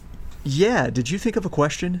Yeah, did you think of a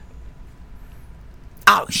question?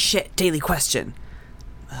 Oh, shit. Daily question.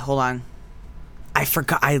 Hold on. I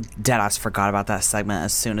deadass forgot about that segment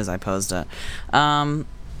as soon as I posed it. I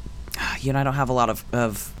don't have a lot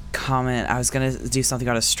of comment. I was going to do something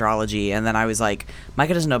about astrology, and then I was like,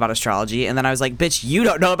 Micah doesn't know about astrology, and then I was like, bitch, you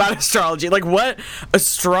don't know about astrology. Like, what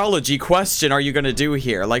astrology question are you going to do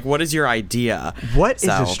here? Like, what is your idea? What is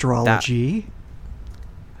astrology?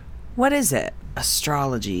 What is it?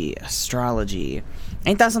 Astrology.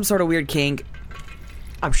 Ain't that some sort of weird kink?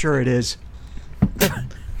 I'm sure it is.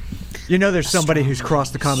 You know, there's somebody who's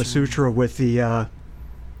crossed the Kama Sutra with the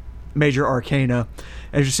major arcana,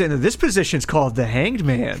 and you're saying that this position's called the Hanged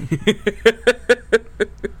Man.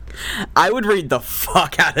 I would read the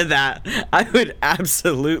fuck out of that. I would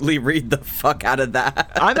absolutely read the fuck out of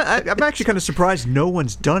that. I'm actually kind of surprised no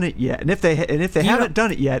one's done it yet. And if they haven't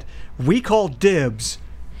done it yet, we call dibs.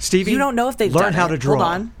 Stevie, you don't know if they've done learn how to draw. Hold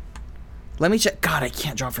on. Let me check. God, I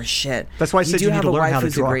can't draw for shit. That's why I said you need to learn how to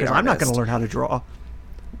draw, because I'm not going to learn how to draw.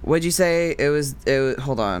 What'd you say? It was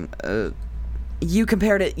hold on. You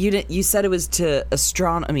compared it. You said it was to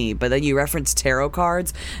astronomy, but then you referenced tarot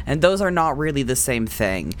cards, and those are not really the same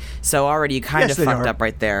thing. So already you kind of fucked up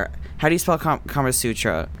right there. How do you spell Kama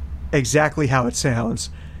Sutra? Exactly how it sounds.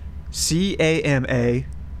 C-A-M-A.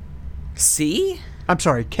 C? I'm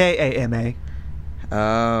sorry, K-A-M-A.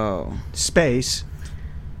 Oh. Space.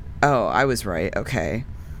 Oh, I was right. Okay.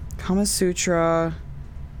 Kama Sutra.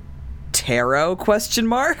 Tarot? Question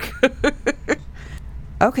mark?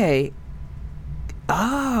 Okay.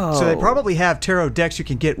 Oh. So they probably have tarot decks you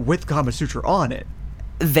can get with Kama Sutra on it.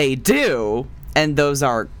 They do, and those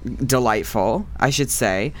are delightful, I should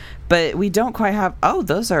say. But we don't quite have... Oh,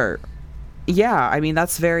 those are... Yeah, I mean,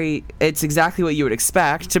 it's exactly what you would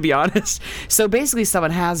expect, to be honest. So basically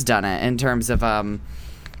someone has done it in terms of...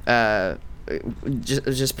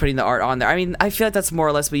 just putting the art on there. I mean, I feel like that's more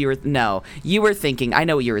or less what you were thinking. I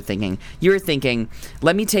know what you were thinking. You were thinking,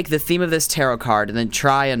 let me take the theme of this tarot card and then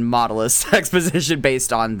try and model a sex position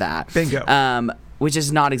based on that. Bingo. Which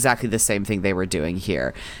is not exactly the same thing they were doing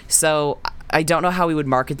here. So I don't know how we would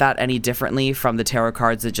market that any differently from the tarot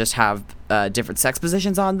cards that just have different sex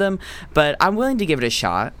positions on them, but I'm willing to give it a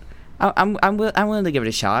shot. I'm willing to give it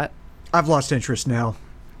a shot. I've lost interest now.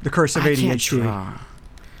 The curse of ADHD.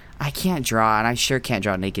 I can't draw, and I sure can't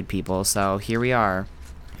draw naked people, so here we are.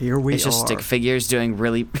 It's just stick figures doing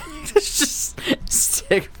really... it's just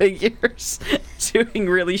stick figures doing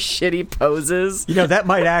really shitty poses. You know, that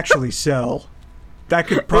might actually sell. That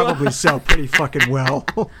could probably sell pretty fucking well.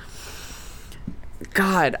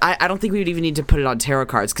 God, I don't think we would even need to put it on tarot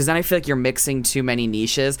cards, because then I feel like you're mixing too many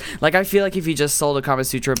niches. Like, I feel like if you just sold a Kama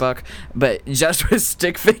Sutra book, but just with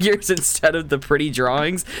stick figures instead of the pretty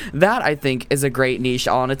drawings, that, I think, is a great niche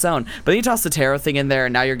all on its own. But then you toss the tarot thing in there,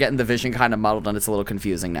 and now you're getting the vision kind of muddled, and it's a little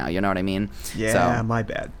confusing now, you know what I mean? Yeah, so, my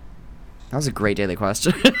bad. That was a great daily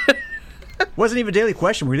question. Wasn't even a daily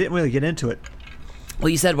question. We didn't really get into it. Well,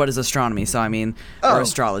 you said, what is astronomy? So, I mean, or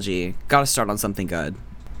astrology. Gotta start on something good.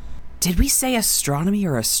 Did we say astronomy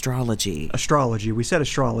or astrology? Astrology. We said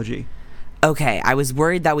astrology. Okay, I was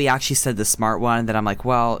worried that we actually said the smart one, that I'm like,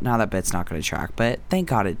 well, now that bit's not going to track, but thank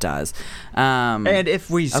God it does. And if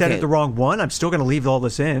we said it the wrong one, I'm still going to leave all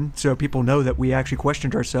this in so people know that we actually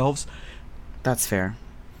questioned ourselves. That's fair.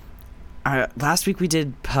 Last week we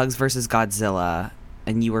did Pugs versus Godzilla,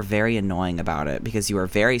 and you were very annoying about it because you were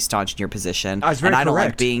very staunch in your position. I was very correct. Don't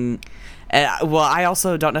like being... well, I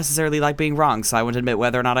also don't necessarily like being wrong, so I wouldn't admit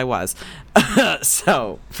whether or not I was.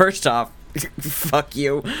 So, first off, fuck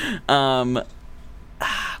you. All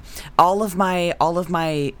of my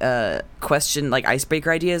question, like, icebreaker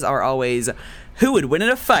ideas are always, who would win in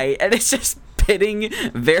a fight? And it's just pitting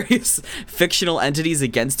various fictional entities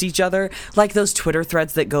against each other, like those Twitter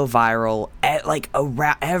threads that go viral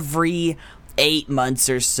every 8 months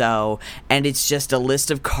or so, and it's just a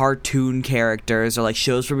list of cartoon characters or like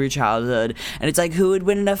shows from your childhood, and it's like, who would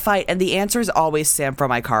win in a fight? And the answer is always Sam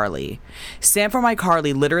from iCarly. Sam from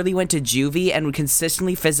iCarly literally went to juvie and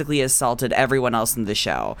consistently physically assaulted everyone else in the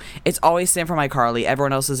show. It's always Sam from iCarly.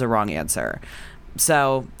 Everyone else is a wrong answer.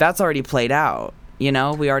 So that's already played out. You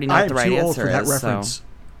know, we already know what the right answer is. That reference.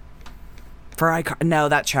 So no,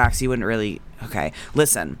 that tracks. You wouldn't really. Okay,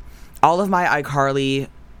 listen. All of my iCarly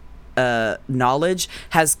knowledge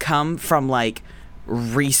has come from like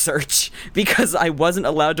research, because I wasn't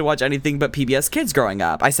allowed to watch anything but PBS Kids growing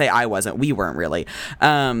up. I say I wasn't. We weren't really.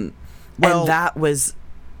 And that was.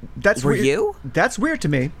 That's were weird. You? That's weird to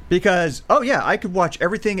me because I could watch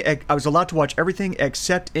everything. I was allowed to watch everything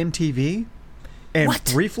except MTV, and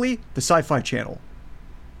briefly the Sci-Fi Channel.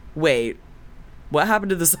 Wait. What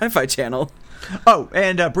happened to the Sci-Fi Channel? Oh,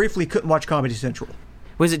 and briefly couldn't watch Comedy Central.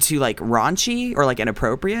 Was it too like raunchy or like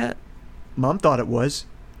inappropriate? Mom thought it was.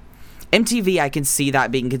 MTV, I can see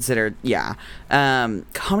that being considered, yeah.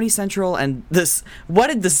 Comedy Central and this, what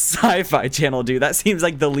did the Sci-Fi Channel do? That seems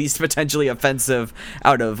like the least potentially offensive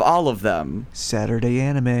out of all of them. Saturday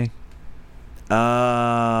Anime.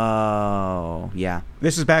 Oh, yeah.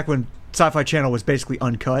 This is back when Sci-Fi Channel was basically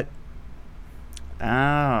uncut.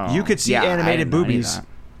 Oh. You could see yeah, animated boobies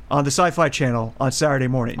on the Sci-Fi Channel on Saturday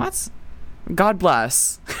morning. What? God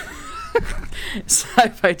bless.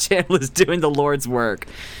 Sci-Fi Channel is doing the Lord's work.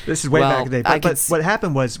 This is way back in the day. But what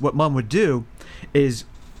happened was, what Mom would do is,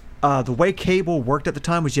 the way cable worked at the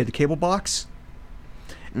time was you had the cable box,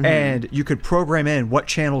 and you could program in what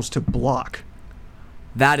channels to block.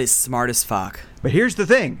 That is smart as fuck. But here's the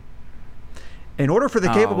thing. In order for the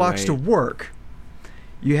cable box to work,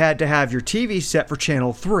 you had to have your TV set for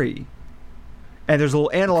channel 3. And there's a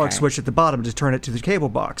little analog switch at the bottom to turn it to the cable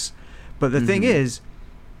box. But the thing is,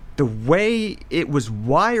 the way it was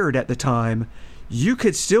wired at the time, you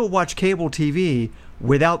could still watch cable TV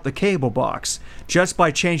without the cable box, just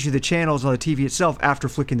by changing the channels on the TV itself after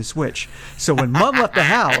flicking the switch. So when Mom left the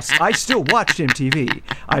house, I still watched MTV.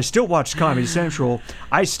 I still watched Comedy Central.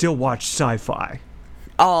 I still watched Sci-Fi.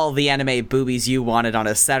 All the anime boobies you wanted on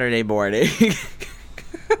a Saturday morning.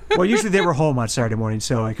 Well, usually they were home on Saturday morning,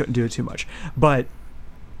 so I couldn't do it too much. But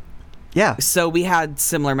yeah. So we had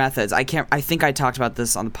similar methods. I think I talked about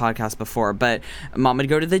this on the podcast before, but Mom would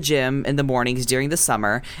go to the gym in the mornings during the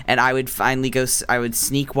summer, and I would I would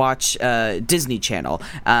sneak watch Disney Channel.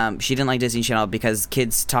 She didn't like Disney Channel because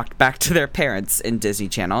kids talked back to their parents in Disney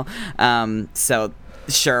Channel. So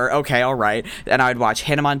sure, okay, all right. And I would watch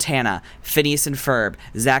Hannah Montana, Phineas and Ferb,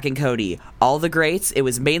 Zack and Cody, all the greats. It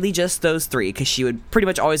was mainly just those three because she would pretty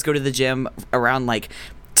much always go to the gym around like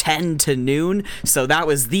 10 to noon, so that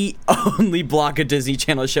was the only block of Disney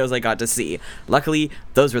Channel shows I got to see. Luckily,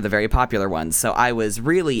 those were the very popular ones, so I was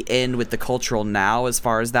really in with the cultural now as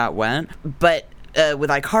far as that went. But with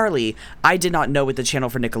iCarly, I did not know what the channel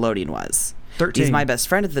for Nickelodeon was. 13. He's my best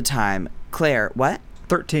friend at the time. Claire, what?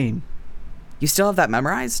 13. You still have that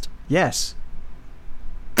memorized? Yes.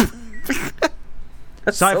 That's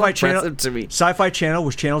Sci-Fi so Channel impressive to me. Sci-Fi Channel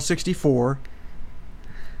was channel 64.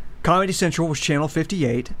 Comedy Central was channel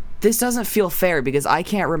 58. This doesn't feel fair because I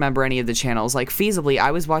can't remember any of the channels. Like, feasibly,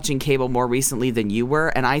 I was watching cable more recently than you were,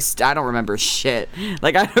 and I don't remember shit.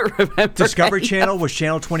 Like, I don't remember. Discovery Channel was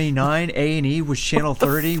channel 29. A&E was channel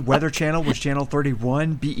 30. Weather Channel was channel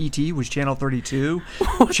 31. BET was channel 32.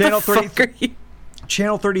 Channel 30.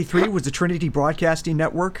 Channel 33 was the Trinity Broadcasting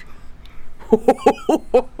Network.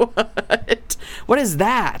 What is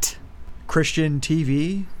that? Christian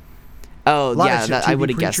TV. Oh, yeah, I would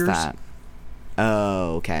have guessed preachers. that.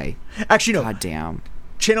 Oh, okay. Actually, no. God damn.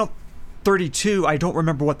 Channel 32, I don't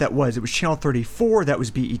remember what that was. It was channel 34, that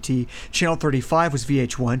was BET. Channel 35 was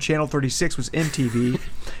VH1. Channel 36 was MTV.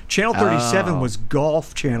 Channel 37 was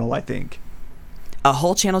Golf Channel, I think. A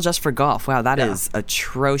whole channel just for golf. Wow, that is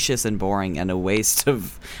atrocious and boring and a waste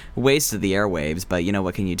of the airwaves, but you know,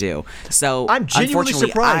 what can you do? So I'm genuinely unfortunately,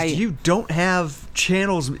 surprised you don't have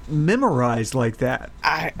channels memorized like that.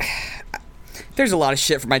 There's a lot of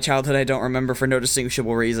shit from my childhood I don't remember for no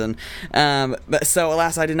distinguishable reason. But so,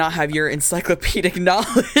 alas, I did not have your encyclopedic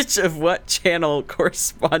knowledge of what channel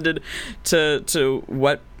corresponded to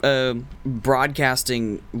what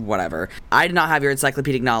broadcasting whatever. I did not have your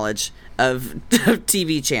encyclopedic knowledge of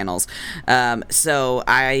TV channels. So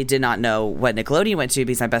I did not know what Nickelodeon went to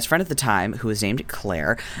because my best friend at the time, who was named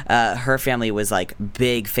Claire, her family was like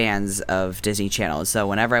big fans of Disney Channel. So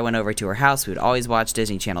whenever I went over to her house, we would always watch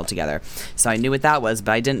Disney Channel together. So I knew what that was,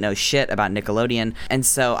 but I didn't know shit about Nickelodeon. And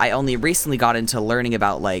so I only recently got into learning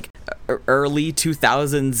about like early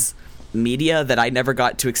 2000s media that I never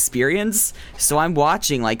got to experience. So I'm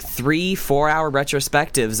watching like 3-4 hour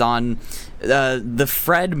retrospectives on the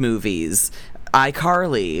Fred movies,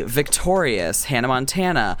 iCarly, Victorious, Hannah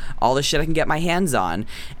Montana, all the shit I can get my hands on.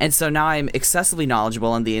 And so now I'm excessively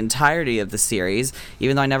knowledgeable in the entirety of the series,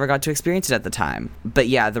 even though I never got to experience it at the time. But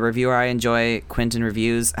yeah, the reviewer I enjoy, Quentin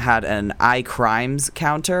Reviews, had an iCrimes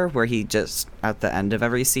counter where he just, at the end of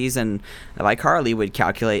every season of iCarly, would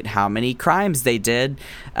calculate how many crimes they did.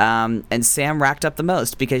 And Sam racked up the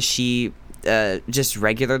most because she just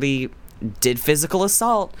regularly did physical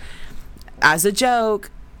assault as a joke,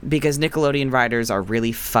 because Nickelodeon writers are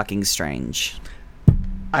really fucking strange.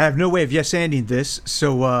 I have no way of yes-anding this,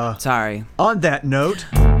 so sorry. On that note,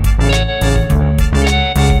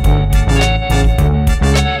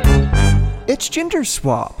 it's Gender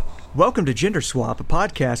Swap. Welcome to Gender Swap, a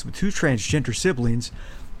podcast with two transgender siblings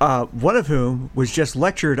one of whom was just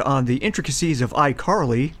lectured on the intricacies of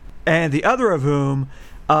iCarly, and the other of whom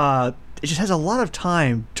it just has a lot of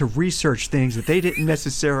time to research things that they didn't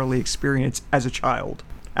necessarily experience as a child.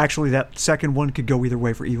 Actually, that second one could go either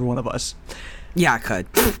way for either one of us. Yeah, I could.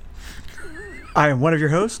 I am one of your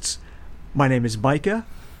hosts. My name is Micah.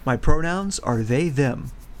 My pronouns are they,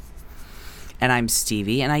 them. And I'm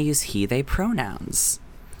Stevie, and I use he, they pronouns.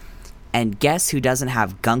 And guess who doesn't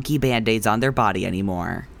have gunky Band-Aids on their body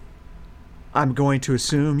anymore? I'm going to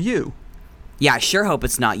assume you. Yeah, I sure hope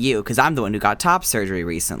it's not you, because I'm the one who got top surgery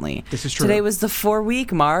recently. This is true. Today was the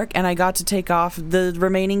 4-week mark, and I got to take off the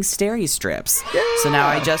remaining steri strips. Yeah. So now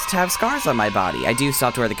I just have scars on my body. I do still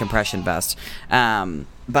have to wear the compression vest.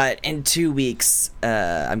 But in 2 weeks,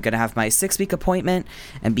 I'm going to have my 6-week appointment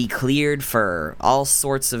and be cleared for all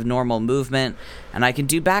sorts of normal movement, and I can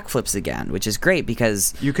do backflips again, which is great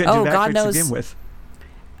because... You couldn't do backflips to begin with.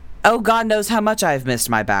 Oh, God knows how much I've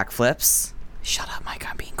missed my backflips. Shut up, Mike.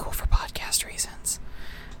 I'm being cool for podcast reasons.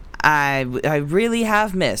 I really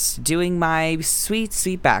have missed doing my sweet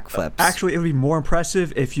backflips. Actually, it would be more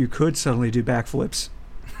impressive if you could suddenly do backflips.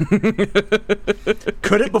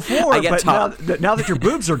 Could it before, but now that your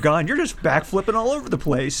boobs are gone, you're just backflipping all over the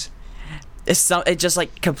place. It just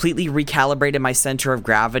like completely recalibrated my center of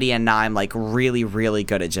gravity, and now I'm like really, really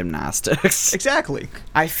good at gymnastics. Exactly.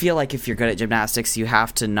 I feel like if you're good at gymnastics, you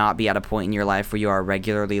have to not be at a point in your life where you are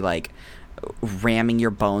regularly like ramming your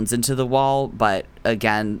bones into the wall. But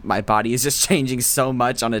again, my body is just changing so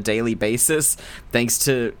much on a daily basis thanks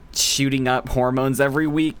to shooting up hormones every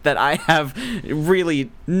week that I have really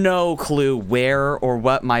no clue where or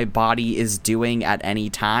what my body is doing at any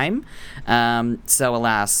time. So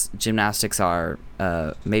alas, gymnastics are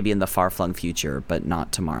maybe in the far-flung future, but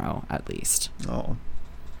not tomorrow at least. Oh,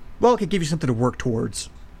 well, it could give you something to work towards.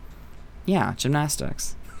 Yeah,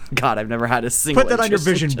 gymnastics. God, I've never had a single put that on your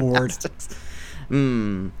interest in vision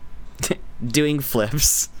board. Doing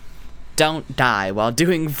flips. Don't die while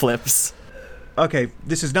doing flips. Okay,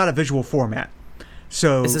 this is not a visual format,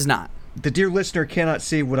 so This is not. the dear listener cannot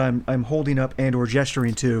see what I'm holding up and or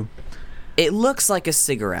gesturing to. It looks like a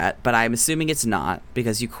cigarette, but I'm assuming it's not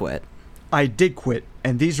because you quit. I did quit,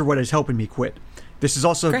 and these are what is helping me quit. This is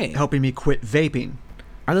also Great. helping me quit vaping.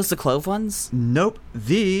 Are those the clove ones? Nope,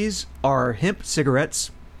 these are hemp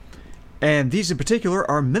cigarettes, and these in particular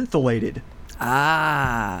are mentholated.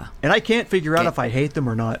 Ah. And I can't figure out if I hate them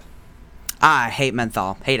or not. I hate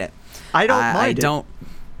menthol. Hate it. I don't mind I it. don't.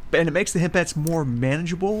 And it makes the hempettes more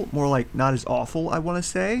manageable, more like not as awful, I want to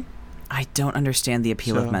say. I don't understand the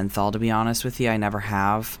appeal of menthol, to be honest with you. I never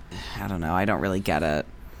have. I don't know. I don't really get it.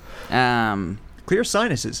 Clear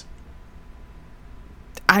sinuses.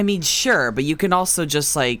 I mean, sure, but you can also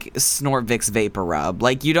just, like, snort Vicks Vapor Rub.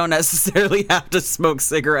 Like, you don't necessarily have to smoke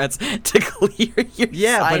cigarettes to clear your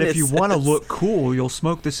Yeah, sinuses. but if you want to look cool, you'll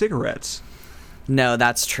smoke the cigarettes. No,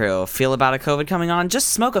 that's true. Feel about a COVID coming on? Just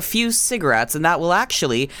smoke a few cigarettes, and that will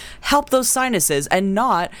actually help those sinuses and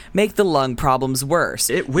not make the lung problems worse.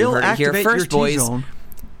 It will activate your T-zone.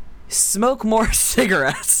 Smoke more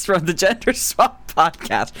cigarettes from the Gender Swap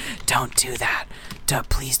Podcast. Don't do that.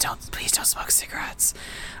 Please don't smoke cigarettes.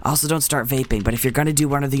 Also, don't start vaping, but if you're going to do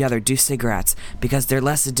one or the other, do cigarettes because they're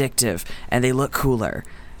less addictive and they look cooler.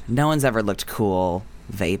 No one's ever looked cool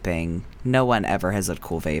vaping. No one ever has looked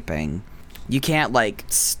cool vaping. You can't, like,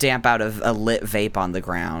 stamp out a lit vape on the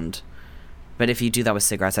ground. But if you do that with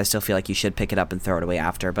cigarettes, I still feel like you should pick it up and throw it away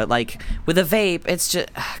after. But, like, with a vape, it's just...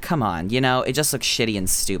 come on, you know? It just looks shitty and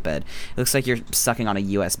stupid. It looks like you're sucking on a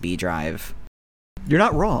USB drive. You're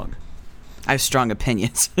not wrong. I have strong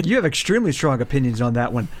opinions. You have extremely strong opinions on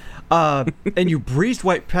that one. And you breezed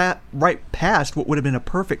right past what would have been a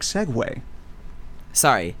perfect segue.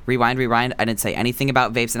 Sorry, rewind. I didn't say anything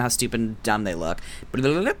about vapes and how stupid and dumb they look.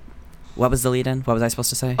 What was the lead-in? What was I supposed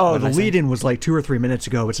to say? Oh, the lead-in was like 2 or 3 minutes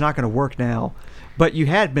ago. It's not going to work now. But you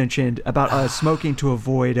had mentioned about smoking to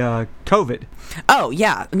avoid COVID. Oh,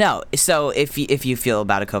 yeah. No. So if you feel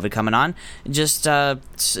about a COVID coming on, just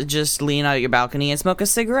lean out your balcony and smoke a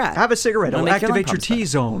cigarette. Have a cigarette. It'll activate your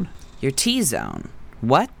T-zone. T-zone. Your T-zone.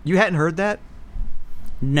 What? You hadn't heard that?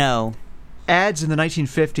 No. Ads in the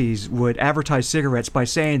 1950s would advertise cigarettes by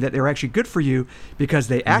saying that they're actually good for you because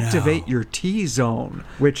they activate your T-zone,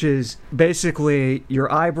 which is basically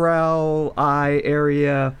your eyebrow, eye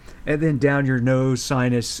area, and then down your nose,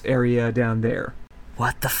 sinus area down there.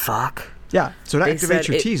 What the fuck? Yeah, so it activates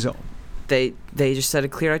your T-zone. They just said to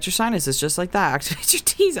clear out your sinuses just like that. Activate your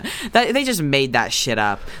T-zone. They just made that shit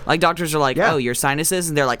up. Like, doctors are like, oh, your sinuses?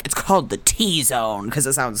 And they're like, it's called the T-zone because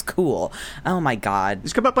it sounds cool. Oh, my God.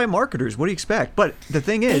 It's come up by marketers. What do you expect? But the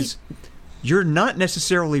thing is, You're not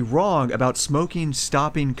necessarily wrong about smoking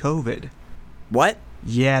stopping COVID. What?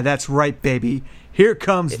 Yeah, that's right, baby. Here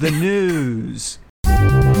comes the news.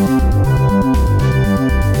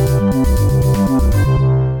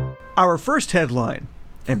 Our first headline,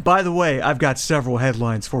 and by the way, I've got several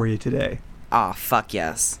headlines for you today. Aw, fuck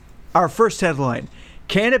yes. Our first headline,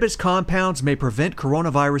 cannabis compounds may prevent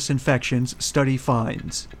coronavirus infections, study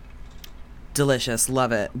finds. Delicious.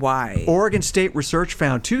 Love it. Why? Oregon State research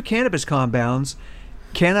found 2 cannabis compounds,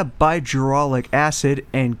 cannabigerolic acid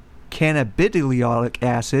and cannabidiolic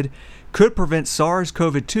acid, could prevent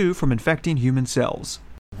SARS-CoV-2 from infecting human cells.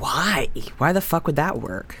 Why? Why the fuck would that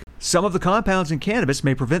work? Some of the compounds in cannabis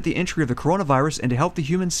may prevent the entry of the coronavirus into healthy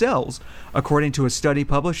human cells, according to a study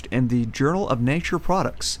published in the Journal of Nature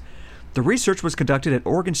Products. The research was conducted at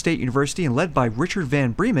Oregon State University and led by Richard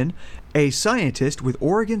Van Bremen, a scientist with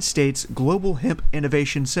Oregon State's Global Hemp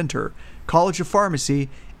Innovation Center, College of Pharmacy,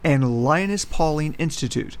 and Linus Pauling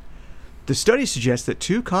Institute. The study suggests that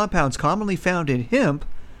 2 compounds commonly found in hemp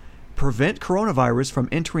prevent coronavirus from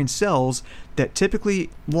entering cells that typically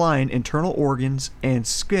line internal organs and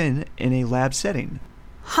skin in a lab setting.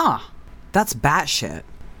 Huh. That's batshit.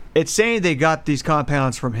 It's saying they got these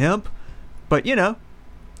compounds from hemp, but you know,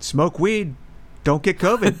 smoke weed, don't get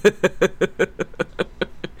COVID.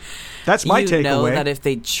 That's my takeaway. You know that if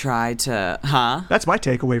they try to... Huh? That's my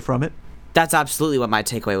takeaway from it. That's absolutely what my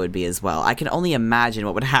takeaway would be as well. I can only imagine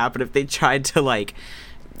what would happen if they tried to, like,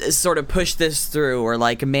 sort of push this through or,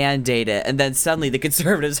 like, mandate it, and then suddenly the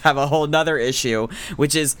conservatives have a whole nother issue,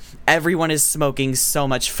 which is everyone is smoking so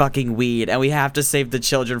much fucking weed, and we have to save the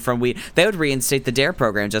children from weed. They would reinstate the DARE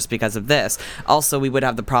program just because of this. Also, we would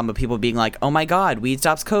have the problem of people being like, oh my god, weed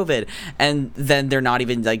stops COVID, and then they're not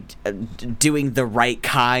even, like, doing the right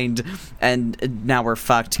kind, and now we're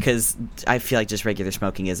fucked, because I feel like just regular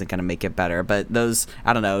smoking isn't going to make it better, but those,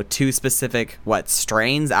 I don't know, 2 specific,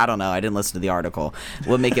 strains? I don't know, I didn't listen to the article.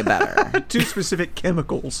 Will make it better. 2 specific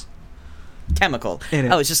chemicals. Chemical. In it.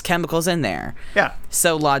 Oh, it's just chemicals in there. Yeah.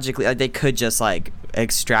 So logically, they could just, like,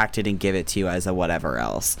 extract it and give it to you as a whatever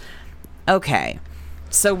else. Okay.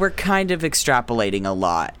 So we're kind of extrapolating a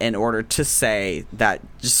lot in order to say that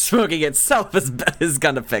just smoking itself is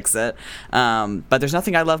going to fix it. But there's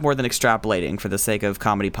nothing I love more than extrapolating for the sake of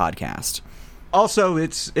comedy podcast. Also,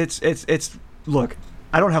 it's look,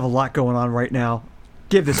 I don't have a lot going on right now.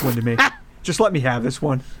 Give this one to me. Just let me have this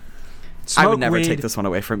one. I would never take this one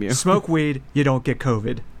away from you. Smoke weed, you don't get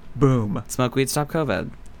COVID. Boom. Smoke weed, stop COVID.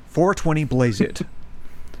 420 blaze it.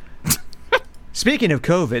 Speaking of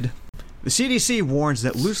COVID, the CDC warns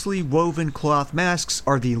that loosely woven cloth masks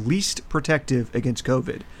are the least protective against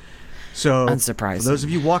COVID. So, unsurprising. For those of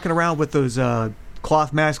you walking around with those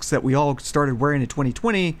cloth masks that we all started wearing in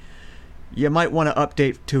 2020, you might want to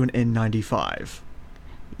update to an N95.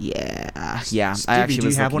 Yeah. Stevie, I actually do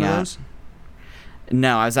you have one of those?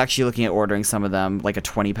 No, I was actually looking at ordering some of them, like a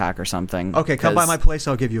 20-pack or something. Okay, come by my place.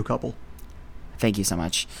 I'll give you a couple. Thank you so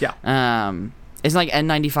much. Yeah. Isn't like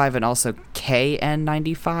N95 and also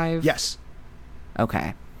KN95? Yes.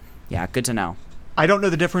 Okay. Yeah, good to know. I don't know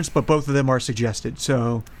the difference, but both of them are suggested,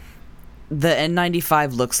 so... The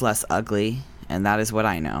N95 looks less ugly, and that is what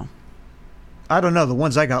I know. I don't know. The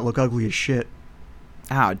ones I got look ugly as shit.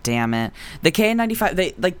 Oh, damn it. The KN95,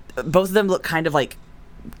 they, like, both of them look kind of, like,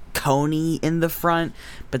 coney in the front,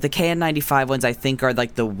 but the KN95 ones I think are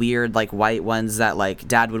like the weird like white ones that like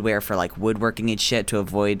Dad would wear for like woodworking and shit to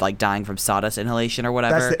avoid like dying from sawdust inhalation or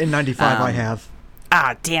whatever. That's the N95 I have.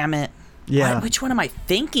 Ah, damn it. Yeah. Which one am I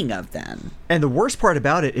thinking of then? And the worst part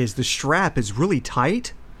about it is the strap is really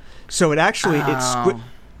tight, so it actually I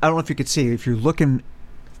don't know if you could see if you're looking.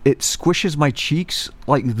 It squishes my cheeks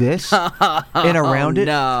like this and around it,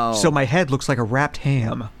 so my head looks like a wrapped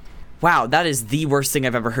ham. Wow, that is the worst thing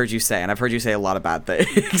I've ever heard you say, and I've heard you say a lot of bad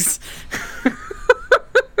things.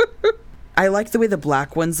 I like the way the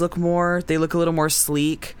black ones look more. They look a little more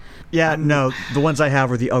sleek. Yeah, no, the ones I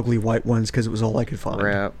have are the ugly white ones because it was all I could find.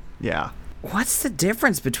 Rip. Yeah. What's the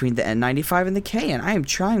difference between the N95 and the KN? I am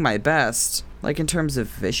trying my best. Like, in terms of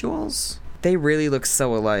visuals? They really look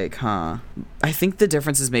so alike, huh? I think the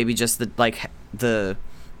difference is maybe just the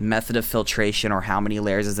method of filtration or how many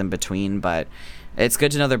layers is in between, but... It's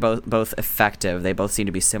good to know they're both effective. They both seem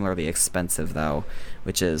to be similarly expensive, though,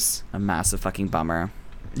 which is a massive fucking bummer.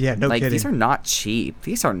 Yeah, no kidding. These are not cheap.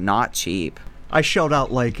 These are not cheap. I shelled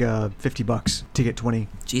out like $50 to get 20.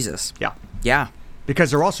 Jesus. Yeah. Yeah.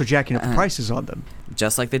 Because they're also jacking up the prices on them.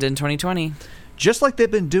 Just like they did in 2020. Just like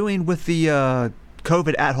they've been doing with the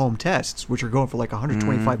COVID at-home tests, which are going for like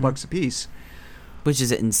 $125 a piece. Which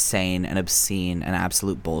is insane and obscene and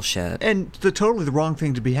absolute bullshit. And totally the wrong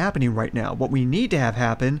thing to be happening right now. What we need to have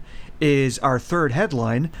happen is our third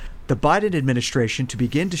headline: the Biden administration to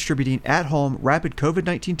begin distributing at-home rapid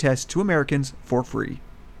COVID-19 tests to Americans for free.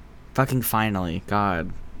 Fucking finally.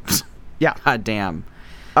 God. Yeah. God damn.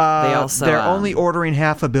 They're only ordering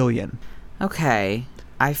 500 million. Okay.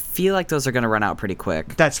 I feel like those are going to run out pretty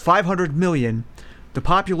quick. That's 500 million. The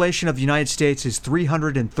population of the United States is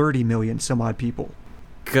 330 million some odd people.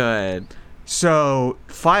 Good. So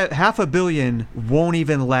 500 million won't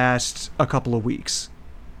even last a couple of weeks.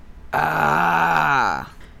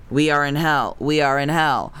 We are in hell. We are in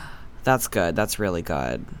hell. That's good. That's really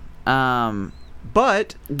good.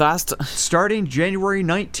 But starting January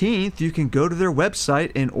 19th, you can go to their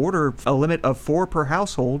website and order a limit of 4 per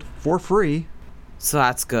household for free. So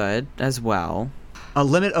that's good as well. A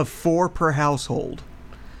limit of 4 per household.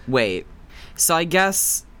 Wait. So I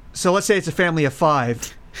guess... So let's say it's a family of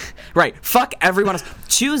 5. Right. Fuck everyone else.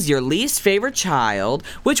 Choose your least favorite child.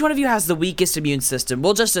 Which one of you has the weakest immune system?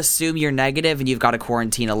 We'll just assume you're negative and you've got to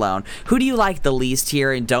quarantine alone. Who do you like the least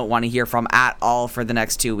here and don't want to hear from at all for the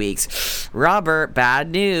next 2 weeks? Robert, bad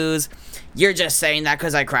news. You're just saying that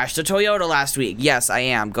because I crashed a Toyota last week. Yes, I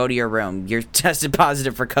am. Go to your room. You're tested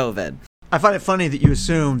positive for COVID. I find it funny that you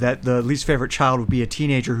assume that the least favorite child would be a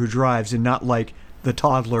teenager who drives and not like the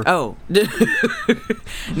toddler. Oh.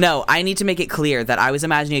 No, I need to make it clear that I was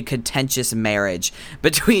imagining a contentious marriage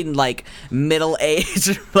between, like,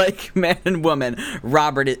 middle-aged, like, man and woman.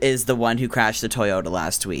 Robert is the one who crashed the Toyota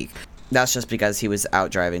last week. That's just because he was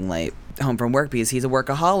out driving late home from work because he's a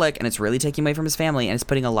workaholic and it's really taking away from his family and it's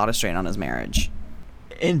putting a lot of strain on his marriage.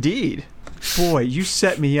 Indeed. Boy, you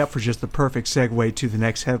set me up for just the perfect segue to the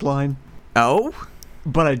next headline. Oh?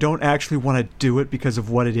 But I don't actually want to do it because of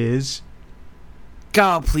what it is.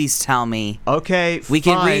 God, please tell me. Okay, we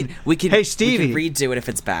fine. Hey, Stevie. We can redo it if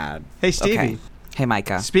it's bad. Hey, Stevie. Okay. Hey,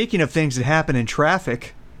 Micah. Speaking of things that happen in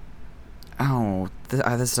traffic. Oh,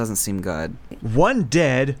 this doesn't seem good. 1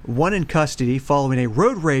 dead, 1 in custody following a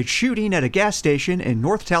road rage shooting at a gas station in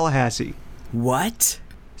North Tallahassee. What?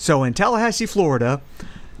 So in Tallahassee, Florida,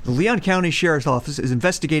 the Leon County Sheriff's Office is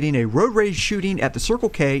investigating a road rage shooting at the Circle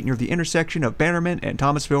K near the intersection of Bannerman and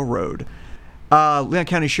Thomasville Road. Leon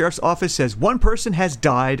County Sheriff's Office says 1 person has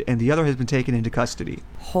died and the other has been taken into custody.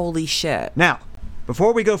 Holy shit. Now,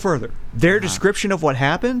 before we go further, their description of what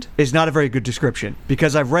happened is not a very good description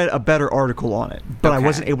because I've read a better article on it, but I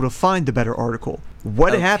wasn't able to find the better article.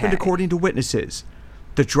 What happened according to witnesses?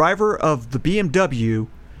 The driver of the BMW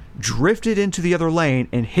drifted into the other lane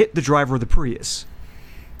and hit the driver of the Prius.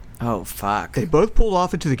 Oh, fuck. They both pulled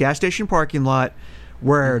off into the gas station parking lot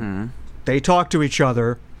where they talked to each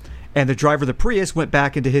other, and the driver of the Prius went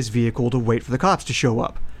back into his vehicle to wait for the cops to show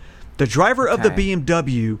up. The driver of the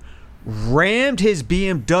BMW rammed his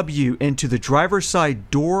BMW into the driver's side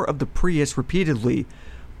door of the Prius repeatedly,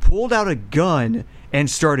 pulled out a gun, and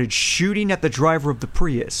started shooting at the driver of the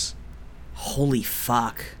Prius. Holy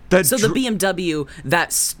fuck. So the BMW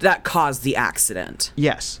that caused the accident.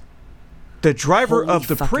 Yes. The driver of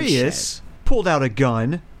the Prius pulled out a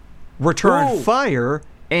gun, returned fire,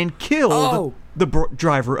 and killed the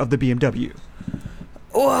driver of the BMW.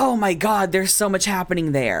 Oh my god, there's so much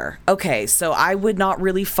happening there. Okay, so I would not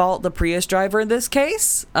really fault the Prius driver in this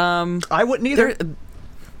case. I wouldn't either.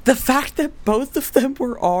 The fact that both of them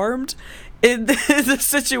were armed in the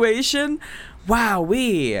situation,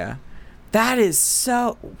 wowee. That is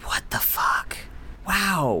so... What the fuck?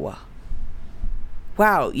 Wow.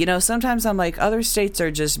 Wow, you know, sometimes I'm like, other states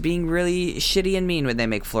are just being really shitty and mean when they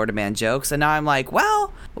make Florida man jokes, and now I'm like,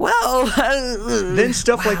 well... Then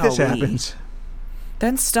stuff like this happens.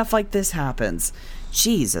 Then stuff like this happens.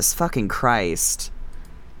 Jesus fucking Christ.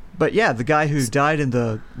 But yeah, the guy who died in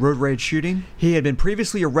the road rage shooting, he had been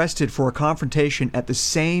previously arrested for a confrontation at the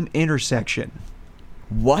same intersection.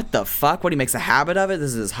 What the fuck? What, he makes a habit of it?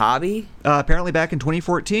 This is his hobby? Apparently back in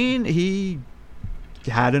 2014, he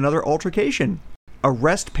had another altercation.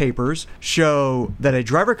 Arrest papers show that a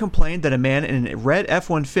driver complained that a man in a red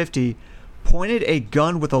F-150 pointed a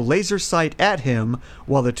gun with a laser sight at him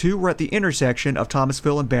while the two were at the intersection of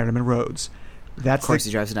Thomasville and Bannerman Roads. That's of course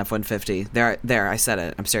he drives an F-150. There, I said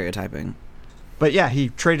it. I'm stereotyping. But yeah, he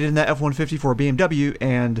traded in that F-150 for a BMW,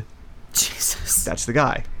 and Jesus, that's the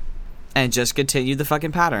guy. And just continued the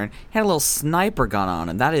fucking pattern. He had a little sniper gun on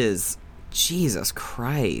him. That is... Jesus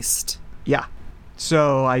Christ. Yeah.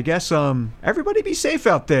 So I guess everybody be safe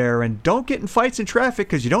out there and don't get in fights in traffic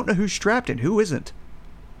because you don't know who's strapped and who isn't.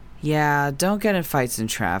 Yeah, don't get in fights in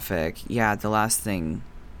traffic. Yeah, the last thing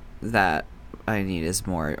that I need is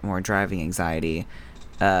more driving anxiety.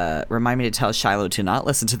 remind me to tell Shiloh to not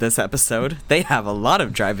listen to this episode. They have a lot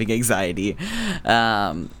of driving anxiety.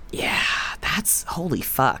 Yeah, that's holy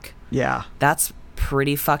fuck. Yeah. That's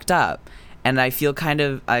pretty fucked up. And I feel kind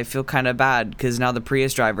of bad because now the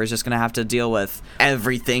Prius driver is just going to have to deal with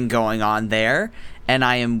everything going on there. And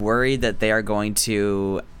I am worried that they are going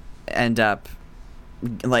to end up,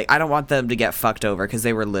 like, I don't want them to get fucked over because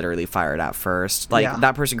they were literally fired at first. Like,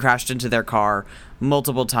 that person crashed into their car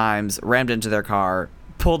multiple times, rammed into their car,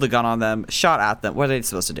 pulled the gun on them, shot at them. What are they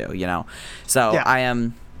supposed to do, you know? So I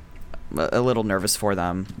am a little nervous for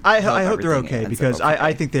them. I hope they're okay because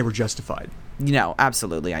I think they were justified. You know,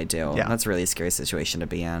 absolutely I do. Yeah. That's a really scary situation to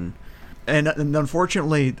be in. And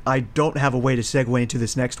unfortunately, I don't have a way to segue into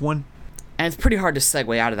this next one. And it's pretty hard to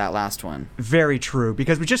segue out of that last one. Very true,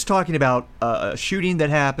 because we're just talking about a shooting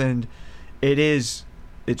that happened. It's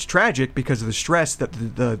tragic because of the stress that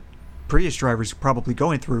the Prius driver's probably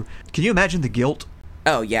going through. Can you imagine the guilt?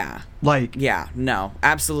 Oh, yeah. Like... Yeah, no.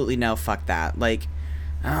 Absolutely no. Fuck that. Like...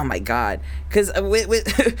 Oh my god! Because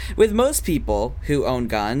with most people who own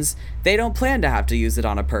guns, they don't plan to have to use it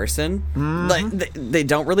on a person. Mm-hmm. Like they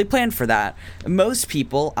don't really plan for that. Most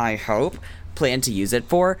people, I hope, plan to use it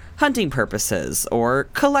for hunting purposes or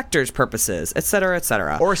collector's purposes, etc.,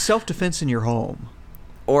 etc. Or self-defense in your home.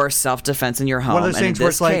 Or self-defense in your home. One of those things where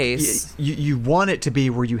it's like case, you want it to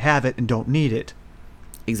be where you have it and don't need it.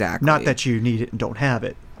 Exactly. Not that you need it and don't have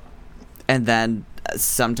it. And then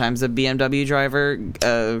sometimes a BMW driver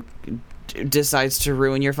decides to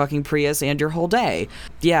ruin your fucking Prius and your whole day.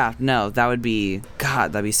 Yeah, no, that'd be so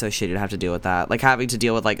shitty to have to deal with that. Like, having to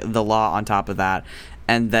deal with, like, the law on top of that,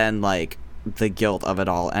 and then, like, the guilt of it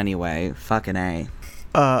all anyway. Fucking A.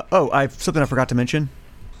 Something I forgot to mention.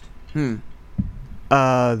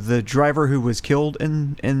 The driver who was killed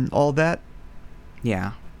in all that...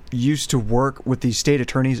 Yeah. used to work with the state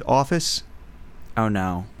attorney's office. Oh,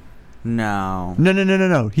 no. No.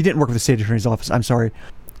 No. He didn't work with the state attorney's office. I'm sorry.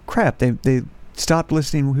 Crap, they stopped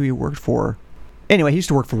listing who he worked for. Anyway, he used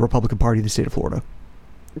to work for the Republican Party of the state of Florida.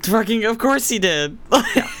 Fucking, of course he did.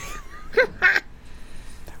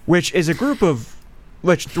 Which is a group of...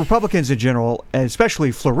 Which Republicans in general, and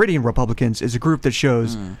especially Floridian Republicans, is a group that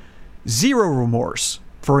shows zero remorse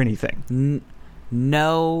for anything.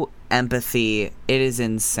 No empathy. It is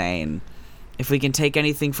insane. If we can take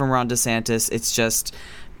anything from Ron DeSantis, it's just...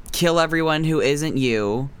 kill everyone who isn't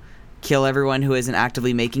you, kill everyone who isn't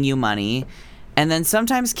actively making you money, and then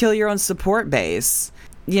sometimes kill your own support base.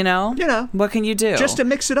 You know? What can you do? Just to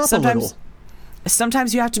mix it up a little.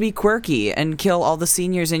 Sometimes you have to be quirky and kill all the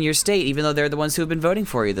seniors in your state, even though they're the ones who have been voting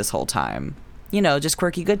for you this whole time. You know, just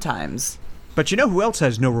quirky good times. But you know who else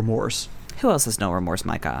has no remorse? Who else has no remorse,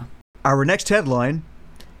 Micah? Our next headline: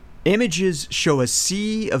 images show a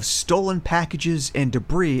sea of stolen packages and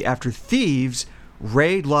debris after thieves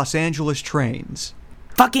raid Los Angeles trains.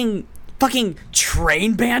 Fucking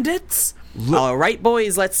train bandits? All right,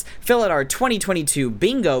 boys, let's fill out our 2022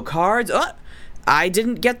 bingo cards. I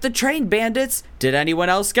didn't get the train bandits. Did anyone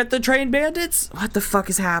else get the train bandits? What the fuck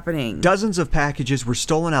is happening? Dozens of packages were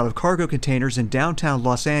stolen out of cargo containers in downtown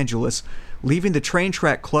Los Angeles, leaving the train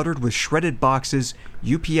track cluttered with shredded boxes,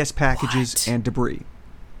 UPS packages, and debris.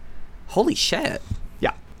 Holy shit.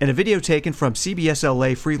 Yeah. In a video taken from CBS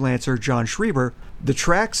LA freelancer John Schreiber, the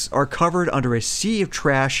tracks are covered under a sea of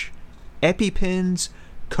trash, EpiPens,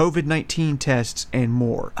 COVID-19 tests, and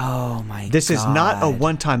more. Oh my god. This is not a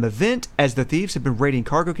one-time event, as the thieves have been raiding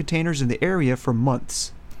cargo containers in the area for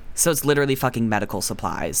months. So it's literally fucking medical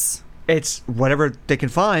supplies. It's whatever they can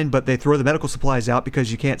find, but they throw the medical supplies out because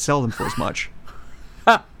you can't sell them for as much.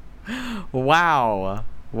 Wow.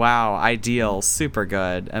 Ideal. Super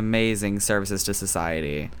good. Amazing services to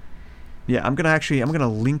society. Yeah, I'm gonna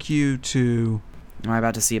link you to... Am I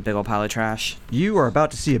about to see a big old pile of trash? You are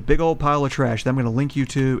about to see a big old pile of trash that I'm gonna link you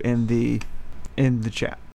to in the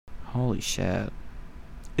chat. Holy shit.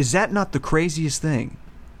 Is that not the craziest thing?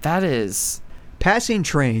 That is... Passing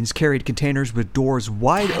trains carried containers with doors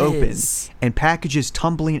wide open and packages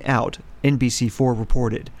tumbling out, NBC4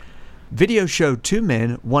 reported. Video showed two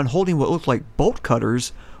men, one holding what looked like bolt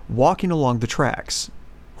cutters, walking along the tracks.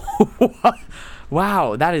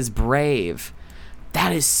 Wow, that is brave.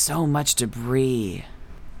 That is so much debris.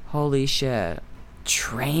 Holy shit.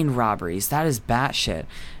 Train robberies. That is batshit.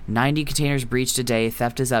 90 containers breached a day.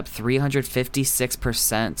 Theft is up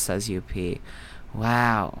 356%, says UP.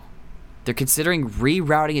 Wow. They're considering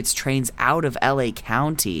rerouting its trains out of LA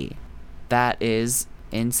County. That is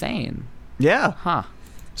insane. Yeah. Huh.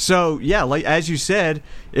 So, yeah, like as you said,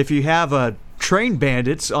 if you have a train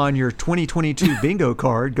bandits on your 2022 bingo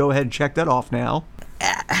card, go ahead and check that off now.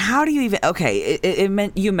 How do you even... Okay,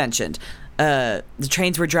 you mentioned the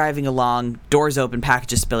trains were driving along, doors open,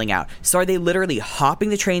 packages spilling out. So are they literally hopping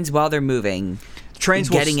the trains while they're moving, Trains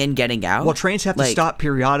getting in, getting out? Well, trains have to stop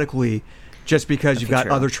periodically just because you've got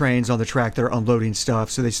true. other trains on the track that are unloading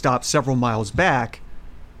stuff. So they stop several miles back.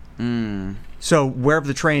 So wherever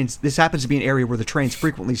the trains, this happens to be an area where the trains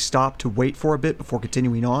frequently stop to wait for a bit before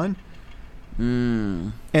continuing on.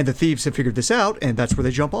 And the thieves have figured this out, and that's where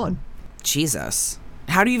they jump on. Jesus.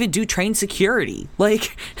 How do you even do train security?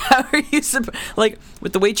 Like, how are you like,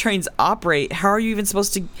 with the way trains operate, how are you even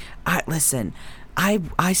supposed to... Listen,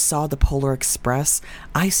 I saw the Polar Express.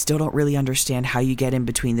 I still don't really understand how you get in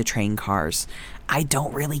between the train cars. I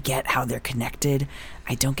don't really get how they're connected.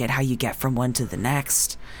 I don't get how you get from one to the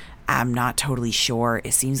next. I'm not totally sure.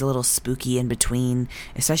 It seems a little spooky in between,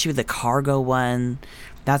 especially with the cargo one.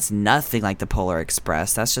 That's nothing like the Polar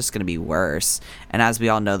Express. That's just going to be worse. And as we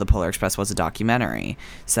all know, the Polar Express was a documentary.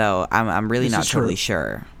 So I'm really not totally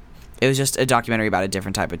sure. It was just a documentary about a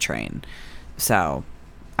different type of train. So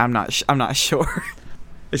I'm not sure.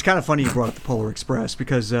 It's kind of funny you brought up the Polar Express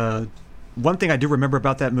because one thing I do remember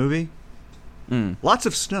about that movie, lots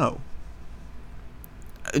of snow.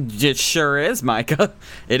 It sure is, Micah.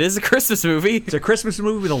 It is a Christmas movie. It's a Christmas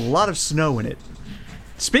movie with a lot of snow in it.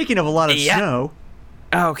 Speaking of a lot of snow...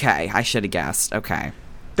 Okay, I should have guessed. Okay.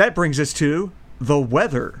 That brings us to the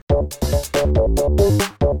weather.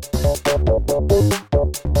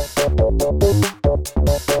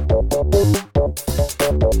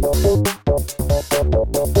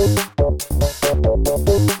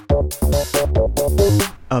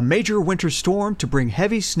 A major winter storm to bring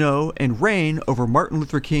heavy snow and rain over Martin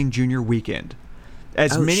Luther King Jr. weekend.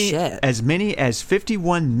 As many as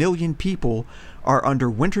 51 million people are under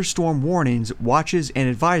winter storm warnings, watches,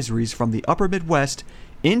 and advisories from the upper Midwest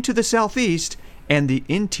into the southeast and the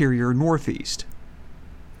interior northeast.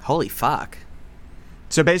 Holy fuck.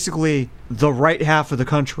 So basically, the right half of the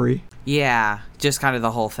country... Yeah, just kind of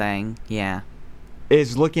the whole thing, yeah.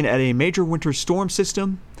 ...is looking at a major winter storm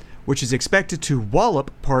system, which is expected to wallop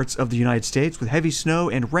parts of the United States with heavy snow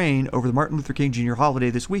and rain over the Martin Luther King Jr. holiday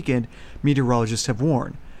this weekend, meteorologists have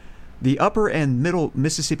warned. The upper and middle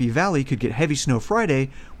Mississippi Valley could get heavy snow Friday,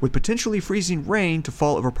 with potentially freezing rain to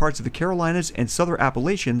fall over parts of the Carolinas and southern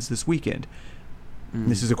Appalachians this weekend.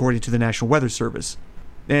 This is according to the National Weather Service.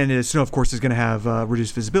 And the snow, of course, is going to have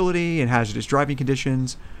reduced visibility and hazardous driving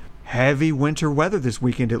conditions. Heavy winter weather this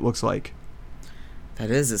weekend, it looks like. That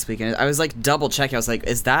is this weekend. I was like double checking. I was like,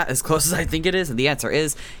 is that as close as I think it is? And the answer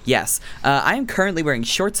is yes. I am currently wearing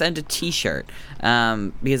shorts and a t-shirt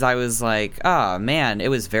because I was like, oh man, it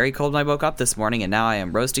was very cold when I woke up this morning and now I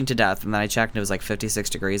am roasting to death. And then I checked and it was like 56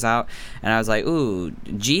 degrees out. And I was like, ooh,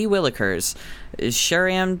 gee willikers, sure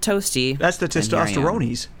am toasty. That's the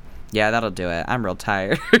testosterones. Yeah, that'll do it. I'm real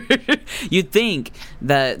tired. You'd think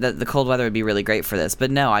that the cold weather would be really great for this, but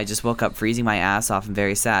no, I just woke up freezing my ass off and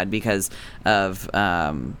very sad because of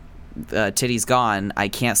titties gone. I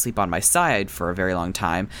can't sleep on my side for a very long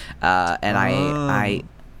time, and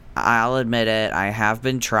I'll admit it, I have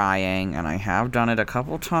been trying, and I have done it a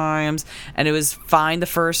couple times, and it was fine the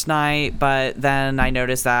first night, but then I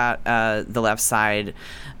noticed that the left side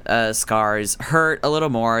scars hurt a little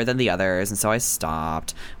more than the others, and so I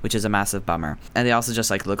stopped, which is a massive bummer. And they also just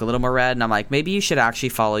like look a little more red, and I'm like, maybe you should actually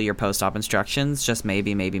follow your post-op instructions, just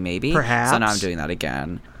maybe. Perhaps. So now I'm doing that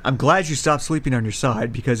again. I'm glad you stopped sleeping on your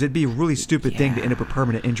side, because it'd be a really stupid thing to end up with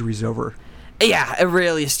permanent injuries over. Yeah, it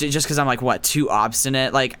really is, just because I'm like, what, too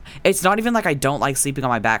obstinate? Like, it's not even like I don't like sleeping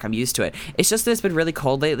on my back. I'm used to it. It's just that it's been really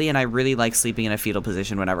cold lately, and I really like sleeping in a fetal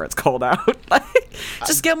position whenever it's cold out. Like,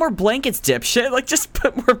 just get more blankets, dipshit. Like, just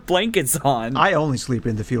put more blankets on. I only sleep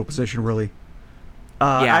in the fetal position, really.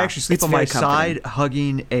 I actually sleep on my side,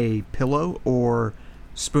 hugging a pillow or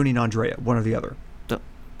spooning Andrea, one or the other.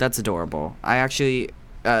 That's adorable. I actually...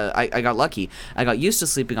 I got lucky. I got used to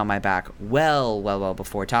sleeping on my back well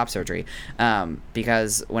before top surgery,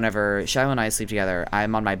 because whenever Shiloh and I sleep together,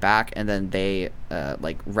 I'm on my back, and then they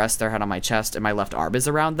like rest their head on my chest, and my left arm is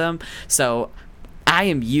around them. So I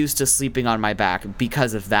am used to sleeping on my back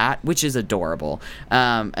because of that, which is adorable.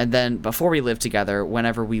 And then before we lived together,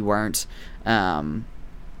 whenever we weren't spending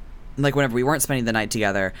the night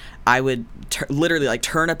together, I would literally like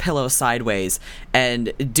turn a pillow sideways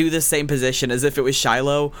and do the same position as if it was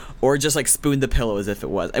Shiloh, or just like spoon the pillow as if it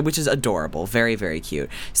was, which is adorable. Very, very cute.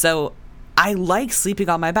 So I like sleeping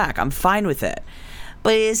on my back. I'm fine with it.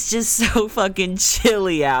 But it's just so fucking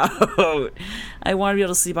chilly out. I want to be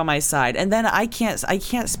able to sleep on my side. And then I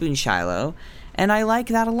can't spoon Shiloh, and I like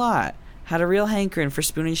that a lot. Had a real hankering for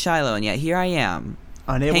spooning Shiloh, and yet here I am.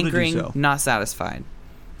 Unable to do so. Not satisfied.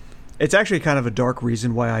 It's actually kind of a dark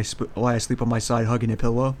reason why I sleep on my side hugging a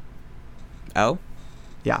pillow. Oh?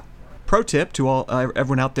 Yeah. Pro tip to all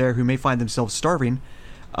everyone out there who may find themselves starving.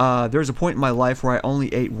 There was a point in my life where I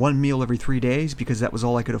only ate one meal every 3 days because that was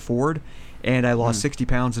all I could afford, and I lost 60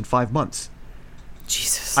 pounds in 5 months.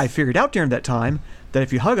 Jesus. I figured out during that time that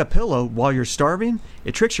if you hug a pillow while you're starving,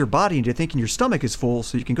 it tricks your body into thinking your stomach is full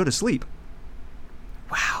so you can go to sleep.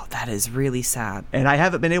 Wow, that is really sad. And I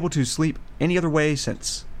haven't been able to sleep any other way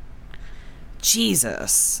since.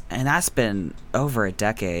 Jesus. And that's been over a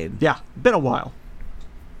decade. Yeah, been a while.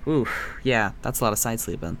 Oof. Yeah, that's a lot of side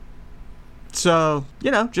sleeping. So,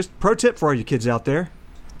 just pro tip for all you kids out there.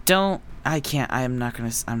 I'm not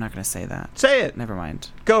gonna say that. Say it. Never mind.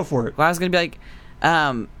 Go for it. Well, I was gonna be like,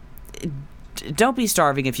 don't be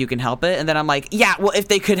starving if you can help it. And then I'm like, yeah, well, if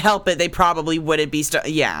they could help it, they probably wouldn't be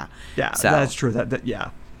Yeah. Yeah, so. That's true.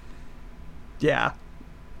 Yeah.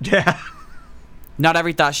 Not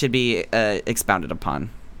every thought should be expounded upon.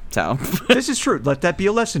 So. This is true. Let that be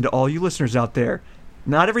a lesson to all you listeners out there.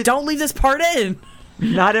 Don't leave this part in.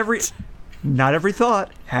 Not every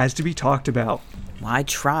thought has to be talked about. Well, I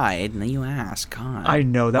tried, and then you asked. God. I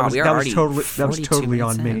know that was totally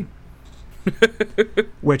on me.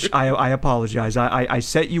 Which I apologize. I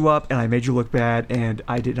set you up and I made you look bad, and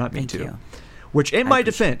I did not mean to. Thank you. Which, in my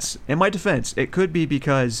defense, it could be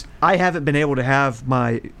because I haven't been able to have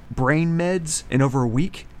my brain meds in over a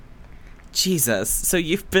week. Jesus. So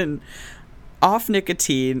you've been off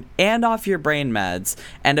nicotine and off your brain meds,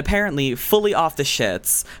 and apparently fully off the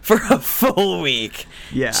shits for a full week.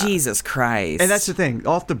 Yeah. Jesus Christ. And that's the thing.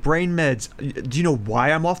 Off the brain meds. Do you know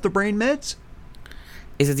why I'm off the brain meds?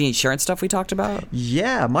 Is it the insurance stuff we talked about?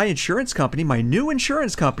 Yeah, my insurance company, my new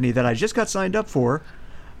insurance company that I just got signed up for,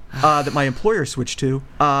 that my employer switched to,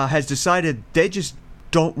 has decided they just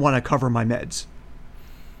don't want to cover my meds.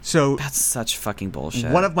 So that's such fucking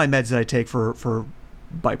bullshit. One of my meds that I take for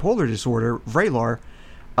bipolar disorder, Vraylar,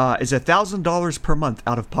 is $1,000 per month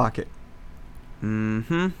out of pocket.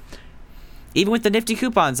 Mm-hmm. Even with the nifty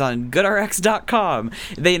coupons on GoodRx.com,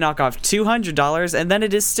 they knock off $200, and then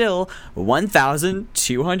it is still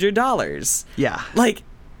 $1,200. Yeah. Like,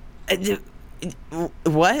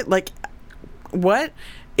 what? Like, what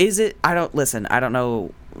is it? I don't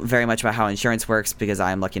know very much about how insurance works because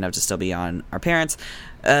I am lucky enough to still be on our parents.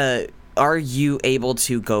 Are you able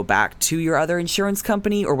to go back to your other insurance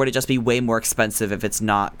company, or would it just be way more expensive if it's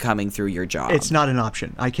not coming through your job? It's not an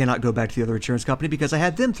option. I cannot go back to the other insurance company because I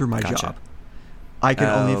had them through my Gotcha. job. I can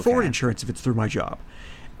only afford okay. insurance if it's through my job.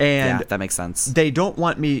 And yeah, that makes sense. They don't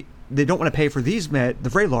want to pay for the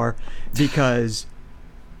Vraylar, because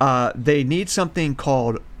they need something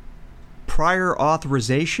called prior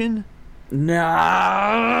authorization.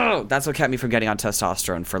 No! That's what kept me from getting on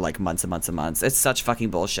testosterone for like months and months and months. It's such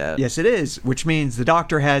fucking bullshit. Yes, it is, which means the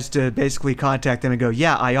doctor has to basically contact them and go,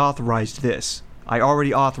 yeah, I authorized this. I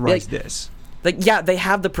already authorized this. Like, yeah, they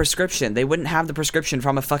have the prescription. They wouldn't have the prescription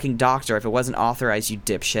from a fucking doctor if it wasn't authorized, you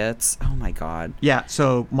dipshits. Oh my god. Yeah,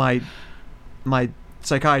 so my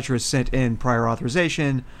psychiatrist sent in prior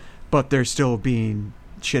authorization, but they're still being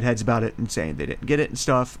shitheads about it and saying they didn't get it and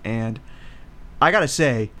stuff, and I gotta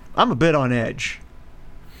say, I'm a bit on edge.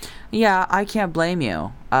 Yeah, I can't blame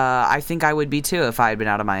you. I think I would be too if I had been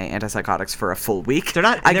out of my antipsychotics for a full week. They're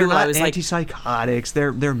not antipsychotics.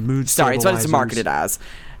 They're mood stabilizers. Sorry, it's what it's marketed as.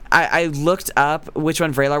 I looked up which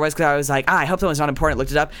one Vraylar was because I was like, I hope that one's not important.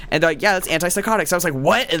 Looked it up, and they're like, yeah, that's antipsychotics. I was like,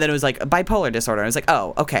 what? And then it was like bipolar disorder. I was like,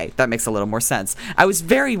 oh, okay, that makes a little more sense. I was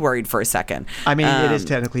very worried for a second. I mean, it is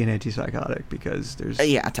technically an antipsychotic because there's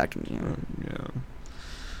yeah, technically,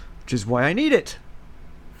 which is why I need it.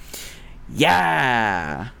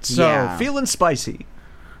 Yeah. So feeling spicy.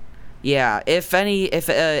 Yeah. If any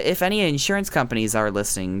insurance companies are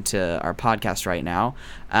listening to our podcast right now,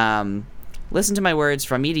 listen to my words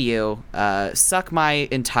from me to you. Suck my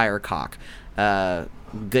entire cock.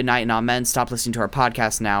 Good night and amen. Stop listening to our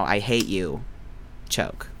podcast now. I hate you.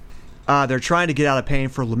 Choke. They're trying to get out of paying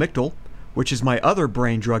for Lamictal, which is my other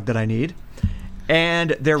brain drug that I need,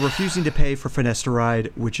 and they're refusing to pay for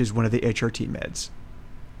finasteride, which is one of the HRT meds.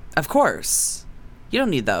 Of course. You don't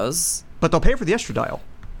need those. But they'll pay for the estradiol.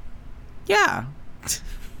 Yeah.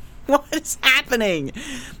 What is happening?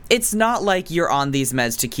 It's not like you're on these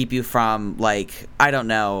meds to keep you from, like, I don't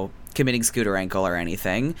know, committing scooter ankle or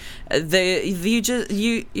anything.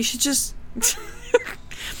 You should just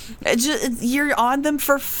you're on them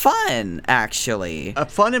for fun, actually.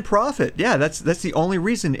 Fun and profit. Yeah, that's the only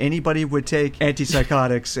reason anybody would take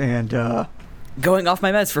antipsychotics and going off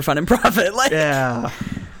my meds for fun and profit. Like, yeah.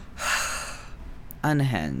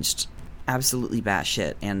 Unhinged. Absolutely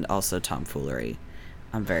batshit, and also tomfoolery.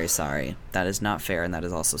 I'm very sorry. That is not fair, and that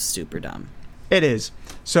is also super dumb. It is.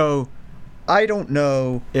 So, I don't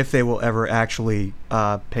know if they will ever actually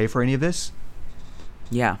pay for any of this.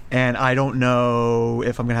 Yeah. And I don't know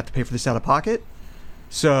if I'm going to have to pay for this out of pocket.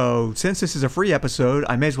 So, since this is a free episode,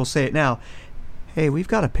 I may as well say it now. Hey, we've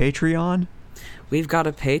got a Patreon. We've got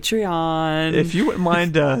a Patreon. If you wouldn't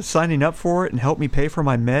mind signing up for it and help me pay for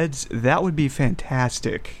my meds, that would be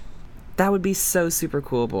fantastic. That would be so super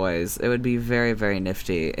cool, boys. It would be very, very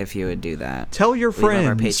nifty if you would do that. Tell your friends. We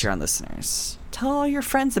love our Patreon listeners. Tell all your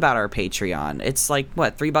friends about our Patreon. It's like,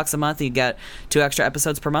 what, $3 a month? You get 2 extra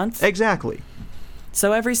episodes per month? Exactly.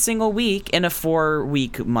 So every single week in a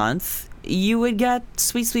 4-week month, you would get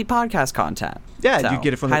sweet, sweet podcast content. Yeah, so, you'd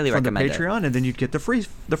get it from the it. Patreon, and then you'd get the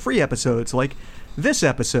free episodes, like this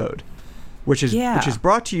episode, which is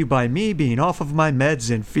brought to you by me being off of my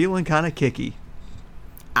meds and feeling kind of kicky.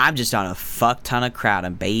 I'm just on a fuck ton of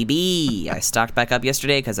kratom, baby. I stocked back up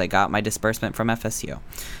yesterday because I got my disbursement from FSU.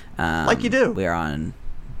 Like you do. We're on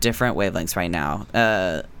different wavelengths right now.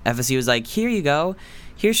 FSU was like, here you go.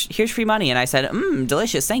 Here's free money. And I said,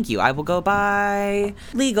 delicious, thank you. I will go buy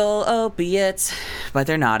legal opiates. But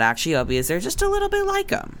they're not actually opiates. They're just a little bit like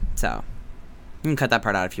them. So you can cut that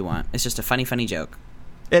part out if you want. It's just a funny, funny joke.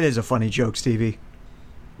 It is a funny joke, Stevie.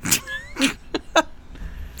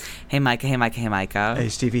 Hey, Micah. Hey, Micah. Hey, Micah. Hey,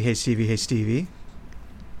 Stevie. Hey, Stevie. Hey, Stevie.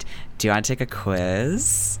 Do you want to take a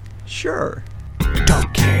quiz? Sure.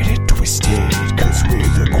 Don't get it twisted, cause we're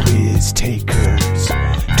the quiz takers.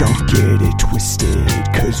 Don't get it twisted,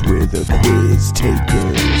 cause we're the quiz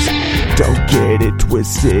takers. Don't get it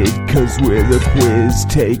twisted, cause we're the quiz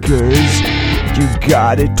takers. You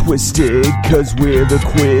got it twisted, cause we're the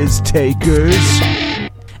quiz takers.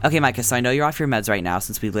 Okay, Micah, so I know you're off your meds right now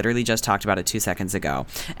since we literally just talked about it 2 seconds ago.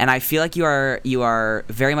 And I feel like you are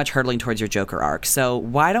very much hurtling towards your Joker arc. So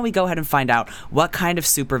why don't we go ahead and find out what kind of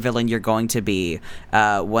supervillain you're going to be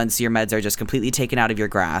once your meds are just completely taken out of your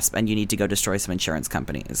grasp and you need to go destroy some insurance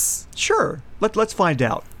companies? Sure. Let's find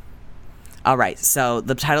out. All right, so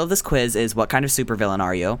the title of this quiz is What Kind of Supervillain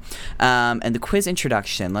Are You? And the quiz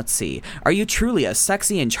introduction, let's see. Are you truly a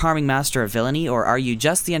sexy and charming master of villainy, or are you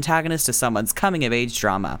just the antagonist to someone's coming-of-age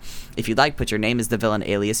drama? If you'd like, put your name as the villain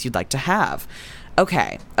alias you'd like to have.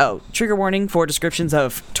 Okay. Oh, trigger warning for descriptions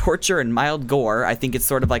of torture and mild gore. I think it's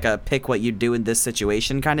sort of like a pick what you'd do in this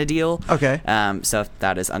situation kind of deal. Okay. So if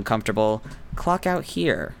that is uncomfortable, clock out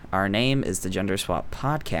here. Our name is the Gender Swap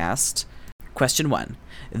Podcast. Question 1.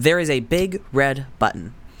 There is a big red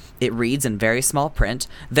button. It reads in very small print.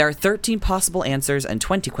 There are 13 possible answers and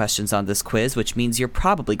 20 questions on this quiz, which means you're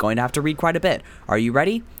probably going to have to read quite a bit. Are you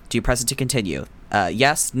ready? Do you press it to continue?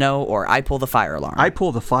 Yes, no, or I pull the fire alarm? I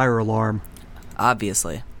pull the fire alarm.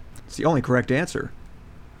 Obviously. It's the only correct answer.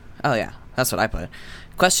 Oh, yeah. That's what I put.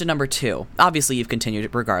 Question number 2. Obviously, you've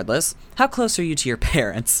continued regardless. How close are you to your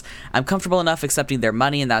parents? I'm comfortable enough accepting their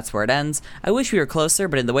money, and that's where it ends. I wish we were closer,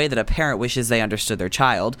 but in the way that a parent wishes they understood their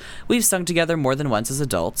child. We've sung together more than once as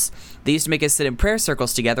adults. They used to make us sit in prayer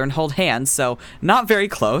circles together and hold hands, so not very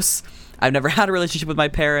close. I've never had a relationship with my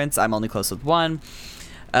parents. I'm only close with one.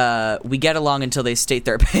 We get along until they state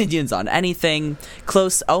their opinions on anything.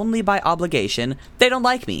 Close only by obligation. They don't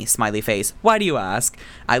like me, smiley face. Why do you ask?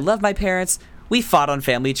 I love my parents. We fought on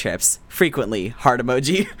family trips. Frequently. Heart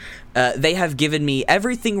emoji. They have given me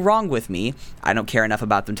everything wrong with me. I don't care enough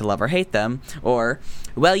about them to love or hate them. Or,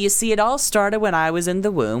 well, you see, it all started when I was in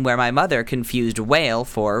the womb, where my mother confused whale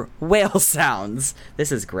for whale sounds. This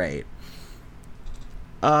is great.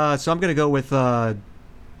 So I'm going to go with...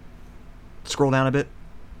 scroll down a bit.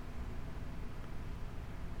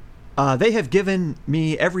 They have given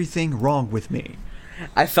me everything wrong with me.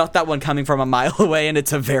 I felt that one coming from a mile away, and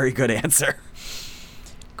it's a very good answer.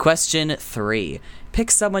 Question 3. Pick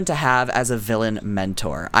someone to have as a villain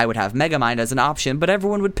mentor. I would have Megamind as an option, but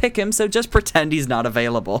everyone would pick him, so just pretend he's not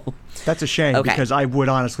available. That's a shame, because I would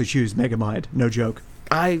honestly choose Megamind. No joke.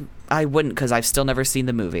 I wouldn't, because I've still never seen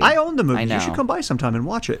the movie. I own the movie. I know. You should come by sometime and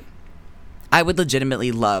watch it. I would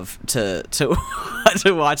legitimately love to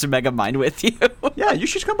watch Megamind with you. Yeah, you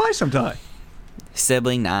should come by sometime.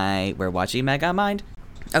 Sibling night. We're watching Megamind.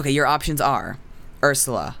 Okay, your options are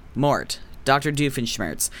Ursula, Mort, Dr.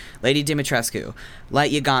 Doofenshmirtz, Lady Dimitrescu,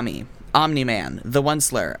 Light Yagami, Omni-Man, The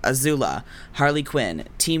Onceler, Azula, Harley Quinn,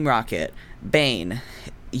 Team Rocket, Bane,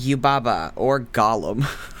 Yubaba, or Gollum.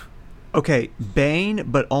 Okay, Bane,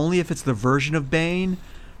 but only if it's the version of Bane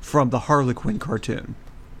from the Harley Quinn cartoon.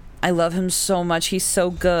 I love him so much. He's so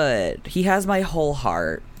good. He has my whole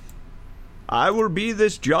heart. I will be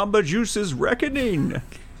this Jamba Juice's reckoning.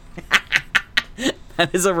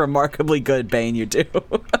 That is a remarkably good Bane you do.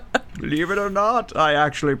 Believe it or not, I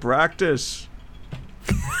actually practice.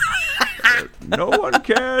 No one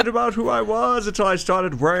cared about who I was until I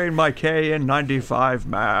started wearing my KN95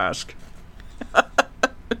 mask.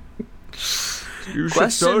 You should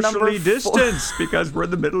Question socially number 4. distance because we're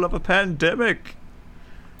in the middle of a pandemic.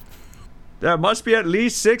 There must be at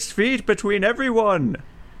least 6 feet between everyone.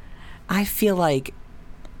 I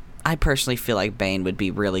personally feel like Bane would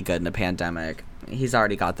be really good in a pandemic. He's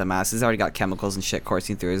already got the mask. He's already got chemicals and shit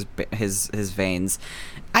coursing through his veins.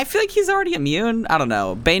 I feel like he's already immune. I don't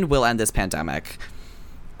know. Bane will end this pandemic.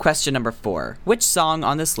 Question number 4. Which song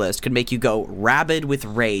on this list could make you go rabid with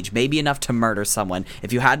rage, maybe enough to murder someone,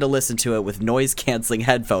 if you had to listen to it with noise-canceling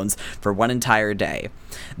headphones for one entire day?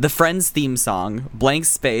 The Friends theme song, Blank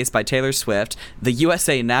Space by Taylor Swift, the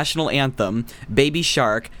USA National Anthem, Baby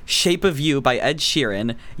Shark, Shape of You by Ed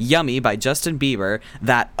Sheeran, Yummy by Justin Bieber,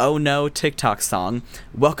 that Oh No TikTok song,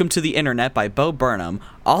 Welcome to the Internet by Bo Burnham,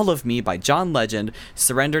 All of Me by John Legend,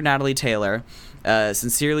 Surrender Natalie Taylor,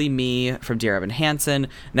 Sincerely Me from Dear Evan Hansen,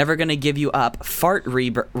 Never Gonna Give You Up, Fart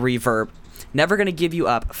Reverb, Never Gonna Give You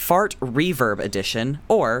Up, Fart Reverb Edition,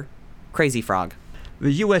 or Crazy Frog.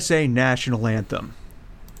 The USA National Anthem.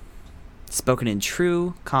 Spoken in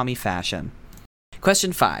true commie fashion.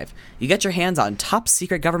 Question 5. You get your hands on top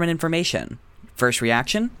secret government information. First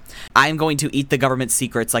reaction? I am going to eat the government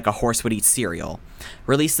secrets like a horse would eat cereal.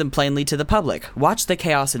 Release them plainly to the public. Watch the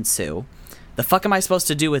chaos ensue. The fuck am I supposed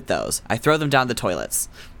to do with those? I throw them down the toilets.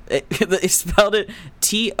 They spelled it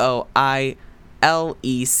Toilece.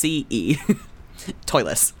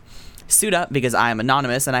 Toilets. Suit up because I am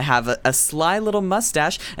anonymous and I have a sly little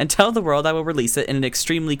mustache, and tell the world I will release it in an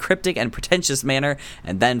extremely cryptic and pretentious manner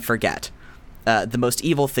and then forget. The most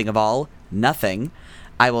evil thing of all, nothing.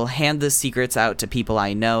 I will hand the secrets out to people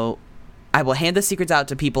I know. Will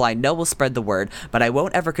spread the word, but I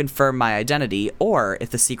won't ever confirm my identity or if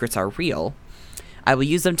the secrets are real. I will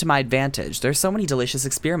use them to my advantage. There's so many delicious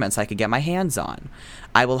experiments I could get my hands on.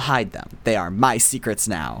 I will hide them. They are my secrets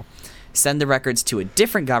now. Send the records to a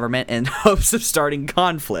different government in hopes of starting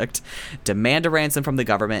conflict. Demand a ransom from the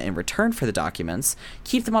government in return for the documents.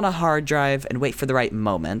 Keep them on a hard drive and wait for the right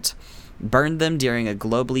moment. Burn them during a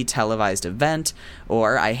globally televised event,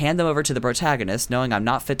 or I hand them over to the protagonist knowing I'm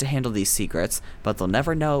not fit to handle these secrets, but they'll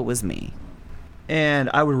never know it was me. And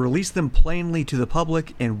I would release them plainly to the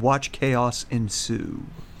public and watch chaos ensue.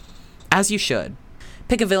 As you should.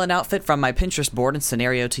 Pick a villain outfit from my Pinterest board and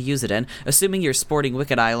scenario to use it in, assuming you're sporting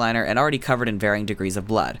wicked eyeliner and already covered in varying degrees of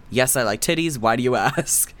blood. Yes, I like titties, why do you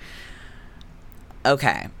ask?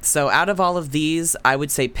 Okay, so out of all of these, I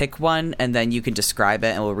would say pick one, and then you can describe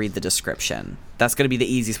it, and we'll read the description. That's going to be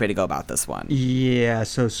the easiest way to go about this one. Yeah,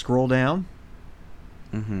 so scroll down.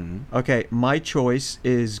 Mm-hmm. Okay, my choice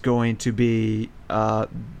is going to be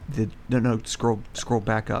scroll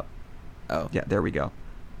back up. Oh. Yeah, there we go.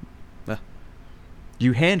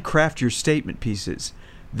 You handcraft your statement pieces.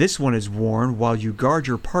 This one is worn while you guard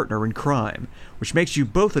your partner in crime, which makes you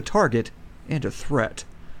both a target and a threat.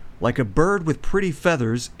 Like a bird with pretty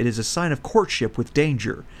feathers, it is a sign of courtship with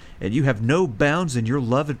danger, and you have no bounds in your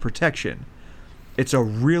love and protection. It's a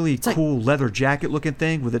really cool leather jacket-looking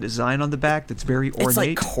thing with a design on the back that's very ornate. It's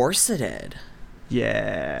like corseted.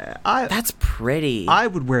 Yeah. That's pretty. I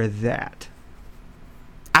would wear that.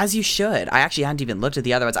 As you should. I actually hadn't even looked at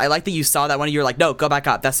the other ones. I like that you saw that one and you were like, no, go back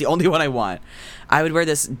up. That's the only one I want. I would wear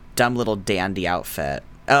this dumb little dandy outfit.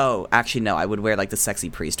 Oh, actually, no. I would wear, like, the sexy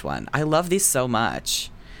priest one. I love these so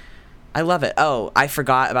much. I love it. Oh, I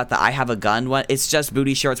forgot about the I have a gun one. It's just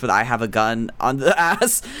booty shorts with I have a gun on the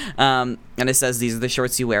ass. And it says these are the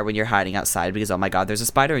shorts you wear when you're hiding outside because, oh my God, there's a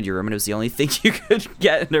spider in your room and it was the only thing you could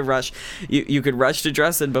get in a rush. You could rush to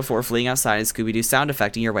dress in before fleeing outside and Scooby-Doo sound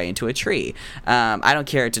effecting your way into a tree. I don't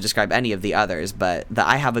care to describe any of the others, but the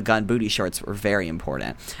I have a gun booty shorts were very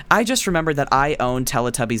important. I just remembered that I own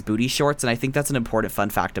Teletubbies booty shorts, and I think that's an important fun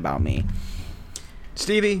fact about me.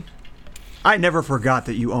 Stevie, I never forgot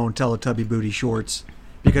that you own Teletubby booty shorts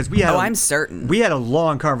because we had. I'm certain. We had a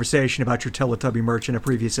long conversation about your Teletubby merch in a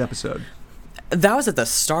previous episode. That was at the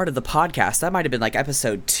start of the podcast. That might have been like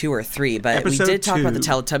episode 2 or 3, but we did talk about the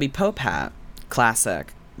Teletubby Pope Hat.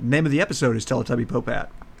 Classic. Name of the episode is Teletubby Pope Hat.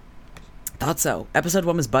 Thought so. Episode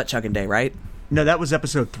 1 was Butt Chugging Day, right? No, that was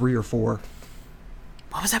episode 3 or 4.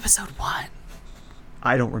 What was episode 1?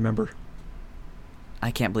 I don't remember. I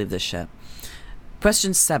can't believe this shit.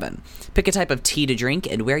 Question 7. Pick a type of tea to drink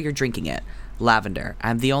and where you're drinking it. Lavender.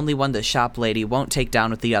 I'm the only one the shop lady won't take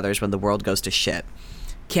down with the others when the world goes to shit.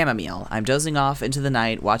 Chamomile. I'm dozing off into the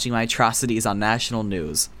night watching my atrocities on national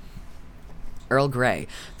news. Earl Grey.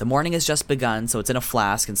 The morning has just begun, so it's in a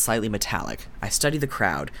flask and slightly metallic. I study the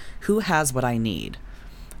crowd. Who has what I need?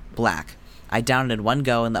 Black. I down it in one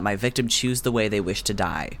go and let my victim choose the way they wish to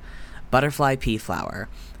die. Butterfly pea flower.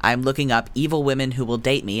 I'm looking up evil women who will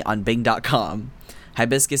date me on Bing.com.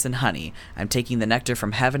 Hibiscus and honey. I'm taking the nectar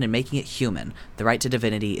from heaven and making it human. The right to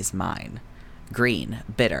divinity is mine. Green,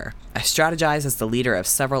 bitter. I strategize as the leader of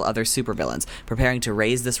several other supervillains, preparing to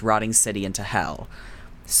raise this rotting city into hell.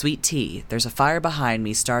 Sweet tea. There's a fire behind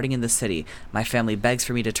me starting in the city. My family begs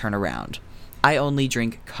for me to turn around. I only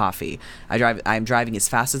drink coffee. I'm driving as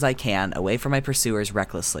fast as I can, away from my pursuers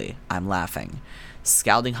recklessly. I'm laughing.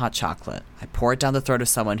 Scalding hot chocolate. I pour it down the throat of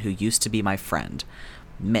someone who used to be my friend.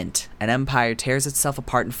 Mint. An empire tears itself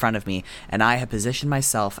apart in front of me, and I have positioned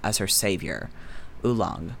myself as her savior.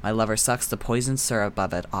 Oolong. My lover sucks the poison syrup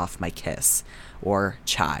of it off my kiss. Or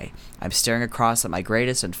chai. I'm staring across at my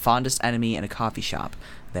greatest and fondest enemy in a coffee shop.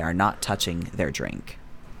 They are not touching their drink.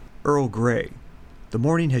 Earl Grey. The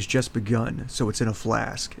morning has just begun, so it's in a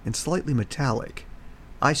flask, and slightly metallic.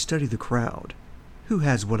 I study the crowd. Who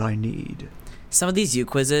has what I need? Some of these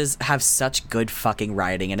quizzes have such good fucking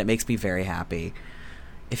writing, and it makes me very happy.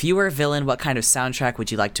 If you were a villain, what kind of soundtrack would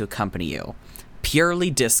you like to accompany you? Purely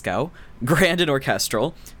disco, grand and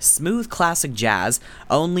orchestral, smooth classic jazz,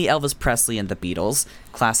 only Elvis Presley and the Beatles,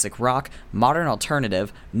 classic rock, modern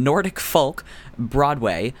alternative, Nordic folk,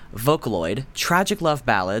 Broadway, Vocaloid, tragic love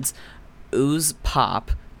ballads, ooze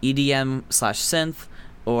pop, EDM/synth,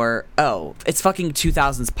 or, oh, it's fucking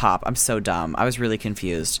 2000s pop. I'm so dumb. I was really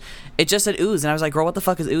confused. It just said ooze, and I was like, girl, what the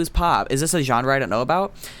fuck is ooze pop? Is this a genre I don't know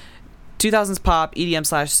about? 2000s pop,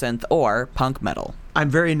 EDM/synth, or punk metal. I'm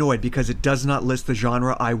very annoyed because it does not list the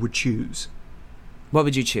genre I would choose. What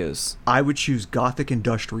would you choose? I would choose Gothic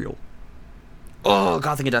Industrial. Oh,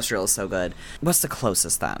 Gothic Industrial is so good. What's the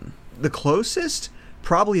closest then? The closest?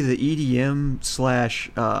 Probably the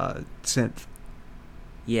EDM/synth.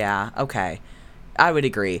 Yeah, okay. I would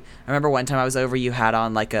agree. I remember one time I was over, you had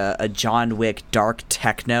on like a John Wick dark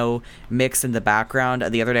techno mix in the background.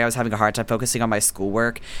 The other day I was having a hard time focusing on my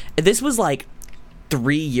schoolwork. This was like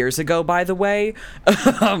 3 years ago, by the way.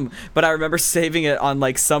 But I remember saving it on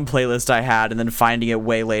like some playlist I had and then finding it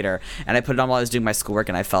way later. And I put it on while I was doing my schoolwork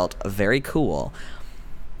and I felt very cool.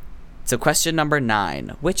 So question number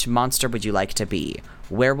 9. Which monster would you like to be?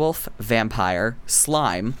 Werewolf, vampire,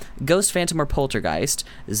 slime, ghost, phantom, or poltergeist,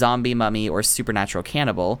 zombie, mummy, or supernatural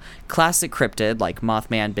cannibal, classic cryptid like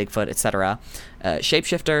Mothman, Bigfoot, etc.,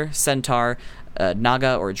 shapeshifter, centaur,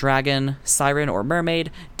 naga or dragon, siren or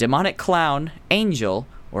mermaid, demonic clown, angel,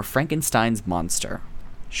 or Frankenstein's monster.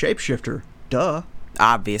 Shapeshifter. Duh.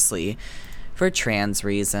 Obviously. For trans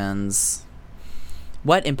reasons.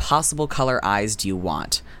 What impossible color eyes do you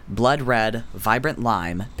want? Blood red, vibrant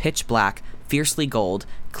lime, pitch black, fiercely gold,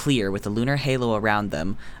 clear with a lunar halo around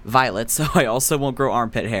them, violet, so I also won't grow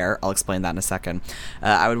armpit hair. I'll explain that in a second.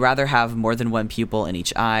 I would rather have more than one pupil in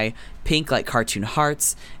each eye, pink like cartoon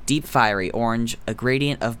hearts, deep fiery orange, a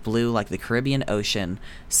gradient of blue like the Caribbean Ocean,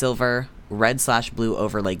 silver, red/blue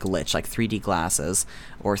overlay glitch like 3D glasses,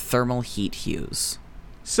 or thermal heat hues.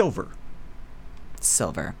 Silver.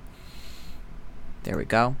 Silver. There we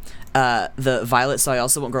go. The violet, so I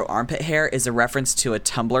also won't grow armpit hair, is a reference to a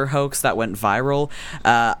Tumblr hoax that went viral.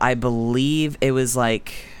 I believe it was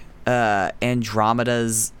like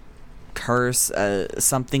Andromeda's curse,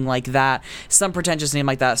 something like that. Some pretentious name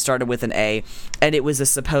like that, started with an A, and it was a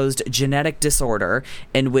supposed genetic disorder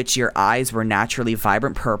in which your eyes were naturally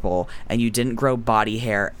vibrant purple and you didn't grow body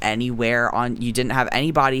hair anywhere on, you didn't have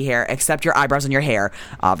any body hair except your eyebrows and your hair,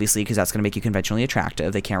 obviously, because that's going to make you conventionally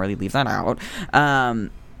attractive. They can't really leave that out.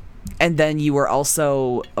 And then you were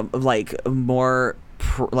also like more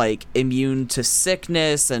like immune to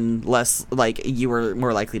sickness and less, like you were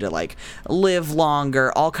more likely to like live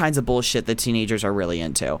longer, all kinds of bullshit that teenagers are really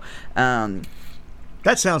into.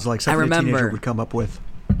 That sounds like something a teenager would come up with.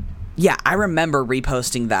 Yeah, I remember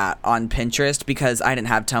reposting that on Pinterest because I didn't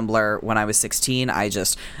have Tumblr when I was 16. I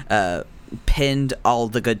just pinned all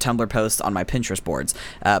the good Tumblr posts on my Pinterest boards,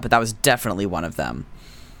 but that was definitely one of them.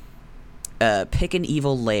 Pick an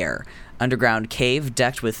evil lair. Underground cave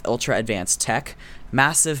decked with ultra-advanced tech,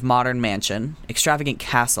 massive modern mansion, extravagant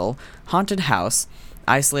castle, haunted house,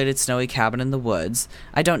 isolated snowy cabin in the woods.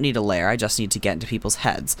 I don't need a lair, I just need to get into people's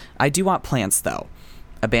heads. I do want plants, though.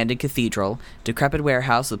 Abandoned cathedral, decrepit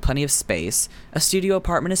warehouse with plenty of space, a studio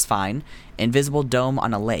apartment is fine, invisible dome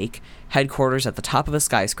on a lake, headquarters at the top of a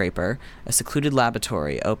skyscraper, a secluded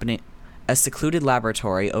laboratory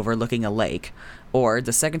overlooking a lake, or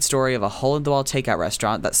the second story of a hole-in-the-wall takeout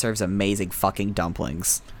restaurant that serves amazing fucking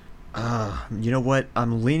dumplings. You know what?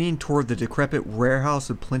 I'm leaning toward the decrepit warehouse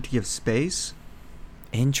with plenty of space.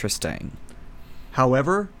 Interesting.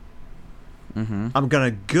 However, I'm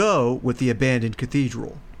going to go with the abandoned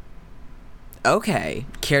cathedral. Okay.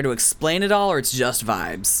 Care to explain it all, or it's just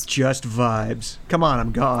vibes? Just vibes. Come on,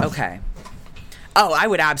 I'm God. Okay. Oh, I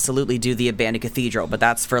would absolutely do the abandoned cathedral, but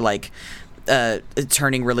that's for, like,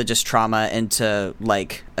 turning religious trauma into,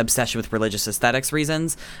 like, obsession with religious aesthetics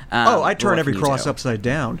reasons. I'd turn what every can you cross do? upside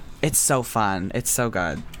down. It's so fun. It's so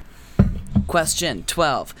good. Question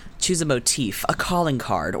 12. Choose a motif, a calling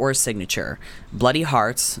card, or a signature. Bloody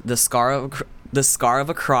hearts, the scar of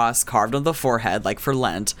a cross carved on the forehead, like for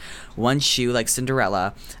Lent, one shoe like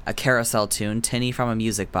Cinderella, a carousel tune, tinny from a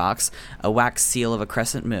music box, a wax seal of a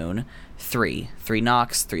crescent moon, three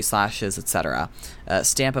knocks, 3 slashes, etc., a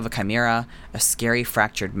stamp of a chimera, a scary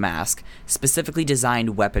fractured mask, specifically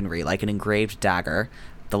designed weaponry like an engraved dagger.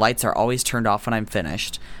 The lights are always turned off when I'm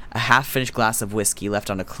finished. A half-finished glass of whiskey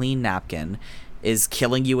left on a clean napkin. Is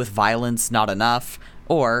killing you with violence not enough?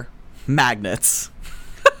 Or magnets.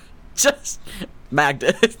 Just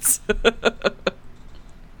magnets.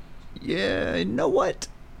 Yeah, you know what?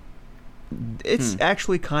 It's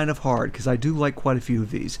actually kind of hard because I do like quite a few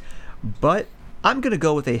of these. But I'm going to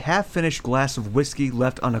go with a half-finished glass of whiskey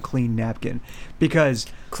left on a clean napkin because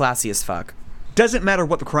Classy as fuck. doesn't matter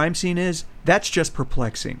what the crime scene is, that's just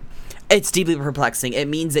perplexing. It's deeply perplexing. It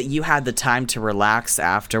means that you had the time to relax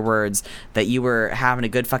afterwards, that you were having a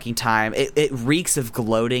good fucking time. It reeks of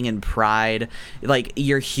gloating and pride. Like,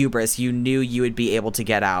 your hubris. You knew you would be able to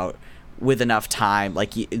get out with enough time.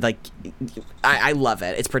 I love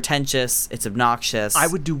it. It's pretentious. It's obnoxious. I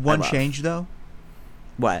would do one change, though.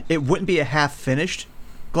 What? It wouldn't be a half-finished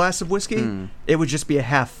glass of whiskey. It would just be a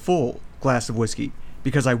half-full glass of whiskey.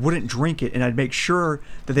 Because I wouldn't drink it, and I'd make sure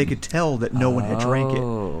that they could tell that no one had drank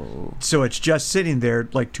it. So it's just sitting there,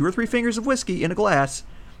 like 2 or 3 fingers of whiskey in a glass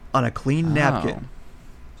on a clean napkin.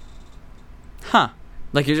 Huh.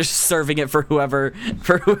 Like you're just serving it for whoever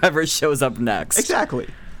shows up next. Exactly.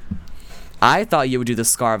 I thought you would do the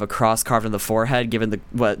scar of a cross carved on the forehead, given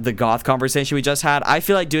the goth conversation we just had. I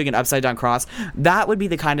feel like doing an upside-down cross, that would be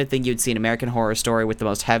the kind of thing you'd see in American Horror Story with the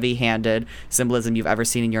most heavy-handed symbolism you've ever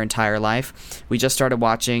seen in your entire life. I just started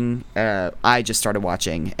watching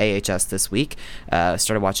AHS this week.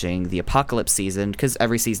 Started watching the Apocalypse season, because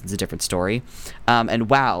every season's a different story. And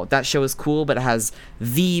wow, that show is cool, but it has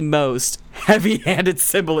the most heavy-handed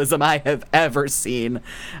symbolism I have ever seen.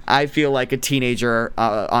 I feel like a teenager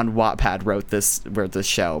on Wattpad wrote this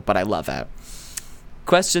show, but I love it.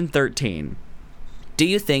 Question 13. Do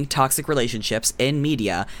you think toxic relationships in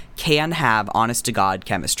media can have honest-to-God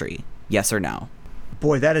chemistry? Yes or no?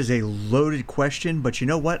 Boy, that is a loaded question, but you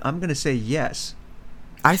know what? I'm going to say yes.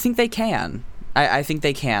 I think they can. I think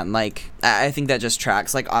they can. Like, I think that just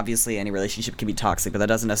tracks. Like, obviously, any relationship can be toxic, but that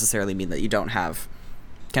doesn't necessarily mean that you don't have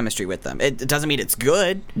chemistry with them. It doesn't mean it's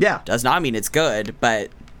good. Yeah. Does not mean it's good,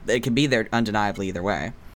 but it can be there undeniably either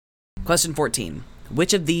way. Question 14.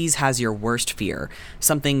 Which of these has your worst fear?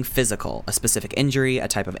 Something physical, a specific injury, a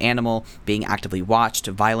type of animal, being actively watched,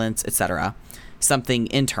 violence, etc. Something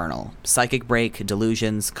internal, psychic break,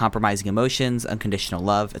 delusions, compromising emotions, unconditional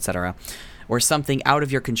love, etc. Or something out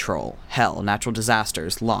of your control, hell, natural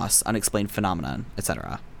disasters, loss, unexplained phenomenon,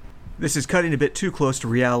 etc. This is cutting a bit too close to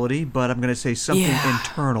reality, but I'm going to say something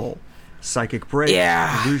internal. Psychic break,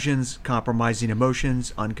 delusions, compromising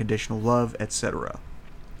emotions, unconditional love, etc.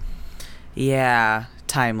 Yeah,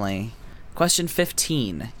 timely. Question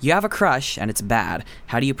 15. You have a crush, and it's bad.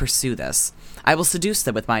 How do you pursue this? I will seduce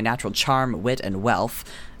them with my natural charm, wit, and wealth.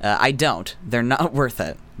 I don't. They're not worth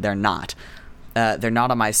it. They're not. They're not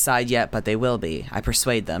on my side yet, but they will be. I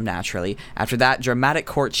persuade them, naturally. After that, dramatic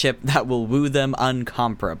courtship that will woo them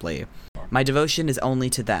uncomparably. My devotion is only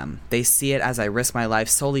to them. They see it as I risk my life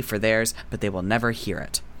solely for theirs, but they will never hear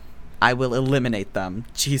it. I will eliminate them.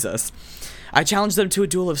 Jesus. I challenge them to a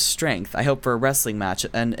duel of strength. I hope for a wrestling match,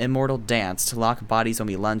 an immortal dance, to lock bodies when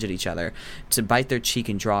we lunge at each other, to bite their cheek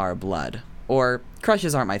and draw our blood. Or,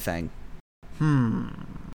 crushes aren't my thing.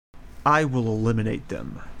 I will eliminate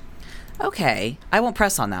them. Okay, I won't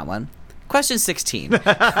press on that one. Question 16.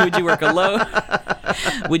 Would you work alone?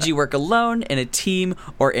 Would you work alone, in a team,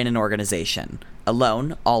 or in an organization?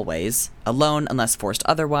 Alone, always. Alone, unless forced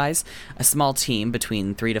otherwise. A small team,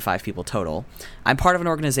 between 3 to 5 people total. I'm part of an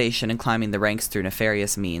organization and climbing the ranks through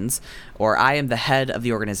nefarious means. Or I am the head of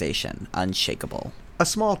the organization, unshakable. A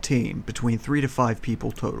small team, between 3 to 5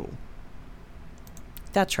 people total.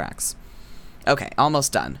 That tracks. Okay,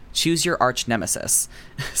 almost done. Choose your arch nemesis.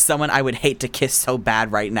 Someone I would hate to kiss so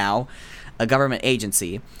bad right now. A government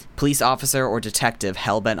agency. Police officer or detective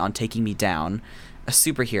hell-bent on taking me down. A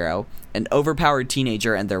superhero. An overpowered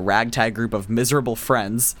teenager and their ragtag group of miserable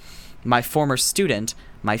friends. My former student.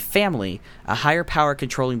 My family. A higher power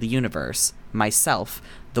controlling the universe. myself,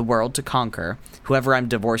 the world to conquer, whoever I'm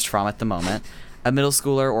divorced from at the moment. A middle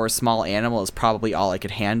schooler or a small animal is probably all I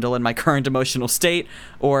could handle in my current emotional state,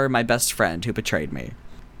 or my best friend who betrayed me.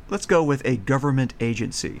 Let's go with a government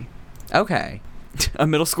agency. Okay. A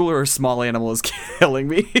middle schooler or a small animal is killing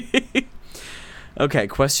me. Okay,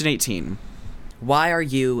 question 18. Why are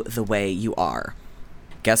you the way you are?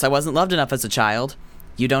 Guess I wasn't loved enough as a child.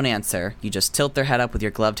 You don't answer. You just tilt their head up with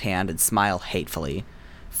your gloved hand and smile hatefully.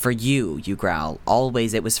 For you, you growl.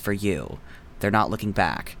 Always it was for you. They're not looking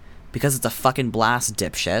back. Because it's a fucking blast,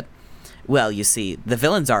 dipshit. Well, you see, the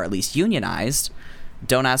villains are at least unionized.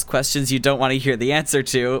 Don't ask questions you don't want to hear the answer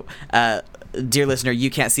to. Dear listener, you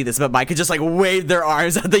can't see this, but Micah just, waved their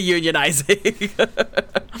arms at the unionizing.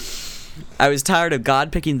 I was tired of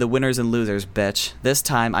God picking the winners and losers, bitch. This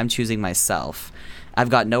time, I'm choosing myself. I've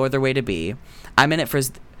got no other way to be. I'm in it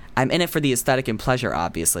for the aesthetic and pleasure,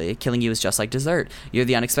 obviously. Killing you is just like dessert. You're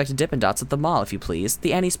the unexpected Dippin' Dots at the mall, if you please.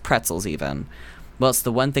 The Annie's pretzels, even. Well, it's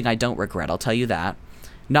the one thing I don't regret, I'll tell you that.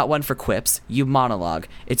 Not one for quips. You monologue.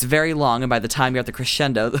 It's very long, and by the time you're at the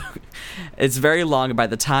crescendo... it's very long, and by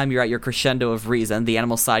the time you're at your crescendo of reason, the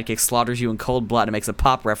animal sidekick slaughters you in cold blood and makes a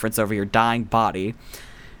pop reference over your dying body.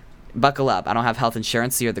 Buckle up. I don't have health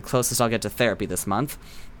insurance, so you're the closest I'll get to therapy this month.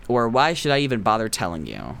 Or why should I even bother telling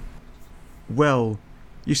you? Well,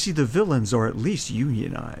 you see, the villains are at least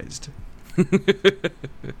unionized.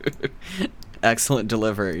 Excellent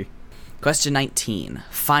delivery. Question 19.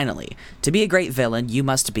 Finally, to be a great villain, you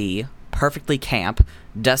must be perfectly camp,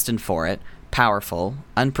 destined for it, powerful,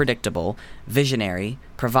 unpredictable, visionary,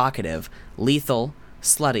 provocative, lethal,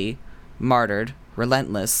 slutty, martyred,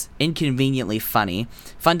 relentless, inconveniently funny,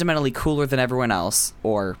 fundamentally cooler than everyone else,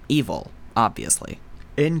 or evil, obviously.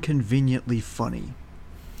 Inconveniently funny.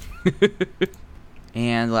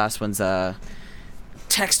 And the last one's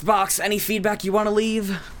text box. Any feedback you want to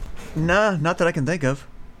leave? Nah, not that I can think of.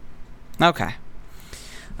 Okay.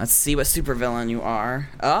 Let's see what supervillain you are.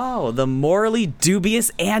 Oh, the morally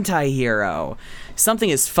dubious anti-hero.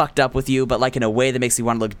 Something is fucked up with you, but in a way that makes you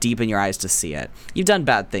want to look deep in your eyes to see it. You've done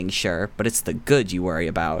bad things, sure, but it's the good you worry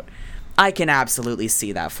about. I can absolutely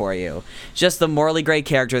see that for you. Just the morally great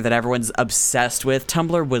character that everyone's obsessed with.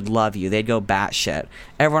 Tumblr would love you. They'd go batshit.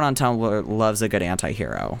 Everyone on Tumblr loves a good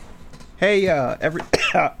anti-hero. Hey, oh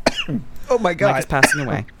my god. Mike is passing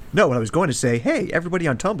away. No, what I was going to say, hey, everybody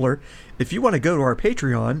on Tumblr, if you want to go to our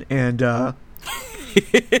Patreon and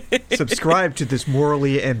subscribe to this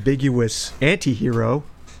morally ambiguous anti-hero.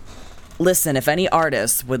 Listen, if any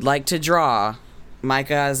artist would like to draw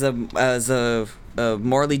Micah as a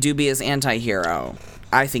morally dubious anti-hero,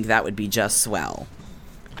 I think that would be just swell.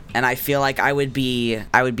 And I feel like I would be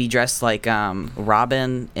dressed like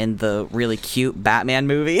Robin in the really cute Batman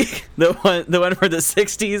movie, the one for the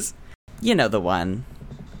 60s. You know the one.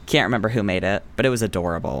 Can't remember who made it, but it was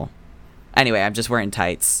adorable. Anyway, I'm just wearing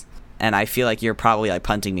tights, and I feel like you're probably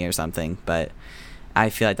punting me or something, but I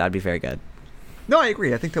feel like that'd be very good. No, I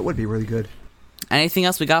agree. I think that would be really good. Anything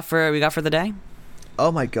else we got for the day?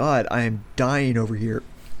 Oh my god, I am dying over here.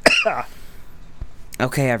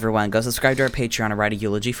 Okay, everyone, go subscribe to our Patreon and write a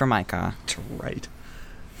eulogy for Micah. Right.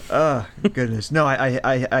 Goodness. No,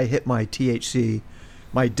 I hit my THC,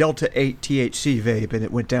 my Delta 8 THC vape, and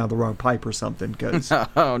it went down the wrong pipe or something, because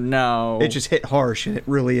oh no, it just hit harsh, and it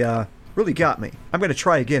really got me. I'm going to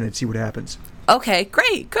try again and see what happens. Okay,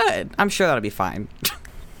 great, good. I'm sure that'll be fine.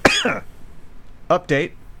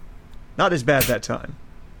 Update. Not as bad that time.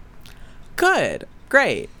 Good,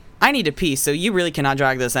 great. I need to pee, so you really cannot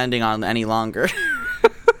drag this ending on any longer.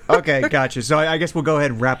 Okay, gotcha. So I guess we'll go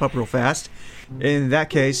ahead and wrap up real fast. In that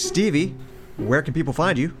case, Stevie, where can people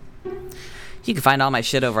find you? You can find all my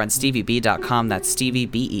shit over on StevieB.com. That's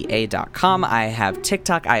StevieBEA.com. I have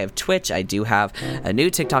TikTok. I have Twitch. I do have a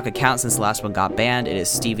new TikTok account since the last one got banned. It is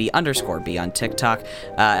Stevie_B on TikTok.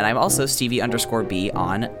 And I'm also Stevie_B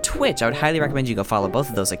on Twitch. I would highly recommend you go follow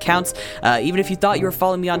both of those accounts. Even if you thought you were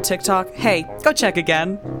following me on TikTok, hey, go check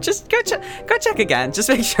again. Just go check again. Just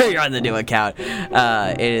make sure you're on the new account.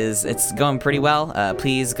 It's going pretty well.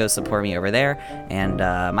 Please go support me over there. And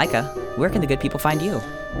Micah, where can the good people find you?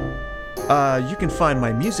 You can find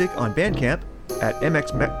my music on Bandcamp at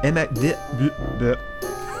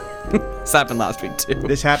This happened last week, too.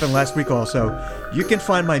 This happened last week also. You can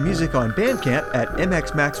find my music on Bandcamp at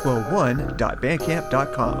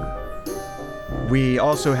mxmaxwell1.bandcamp.com. We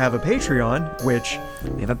also have a Patreon, which...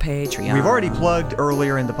 We have a Patreon. We've already plugged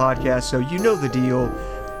earlier in the podcast, so you know the deal.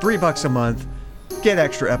 $3 a month. Get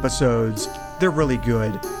extra episodes. They're really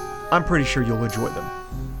good. I'm pretty sure you'll enjoy them.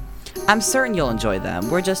 I'm certain you'll enjoy them.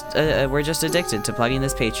 We're just addicted to plugging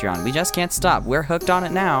this Patreon. We just can't stop. We're hooked on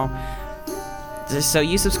it now. so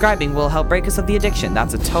you subscribing will help break us of the addiction.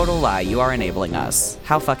 That's a total lie. You are enabling us.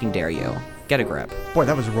 How fucking dare you? Get a grip. Boy,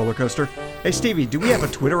 that was a roller coaster. Hey, Stevie, do we have a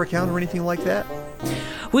Twitter account or anything like that?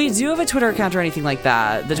 We do have a Twitter account or anything like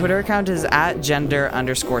that. The Twitter account is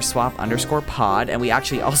 @gender_swap_pod, and we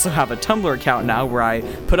actually also have a Tumblr account now where I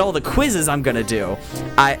put all the quizzes I'm gonna do.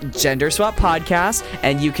 Gender Swap Podcast,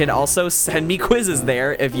 and you can also send me quizzes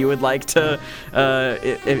there if you would like to.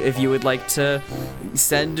 If you would like to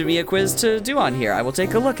send me a quiz to do on here, I will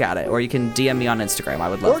take a look at it. Or you can DM me on Instagram. I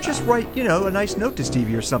would love. Or just write, a nice note to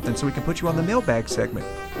Stevie or something, so we can put you on the mailbag segment.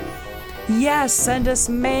 Yes, send us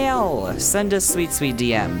mail. Send us sweet, sweet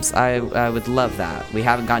DMs. I would love that. We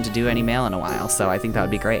haven't gotten to do any mail in a while, so I think that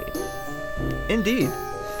would be great. Indeed.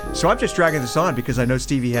 So I'm just dragging this on because I know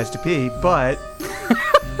Stevie has to pee, but...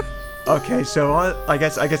 Okay, so I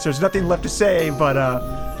guess there's nothing left to say, but,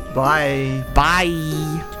 bye.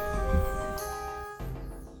 Bye.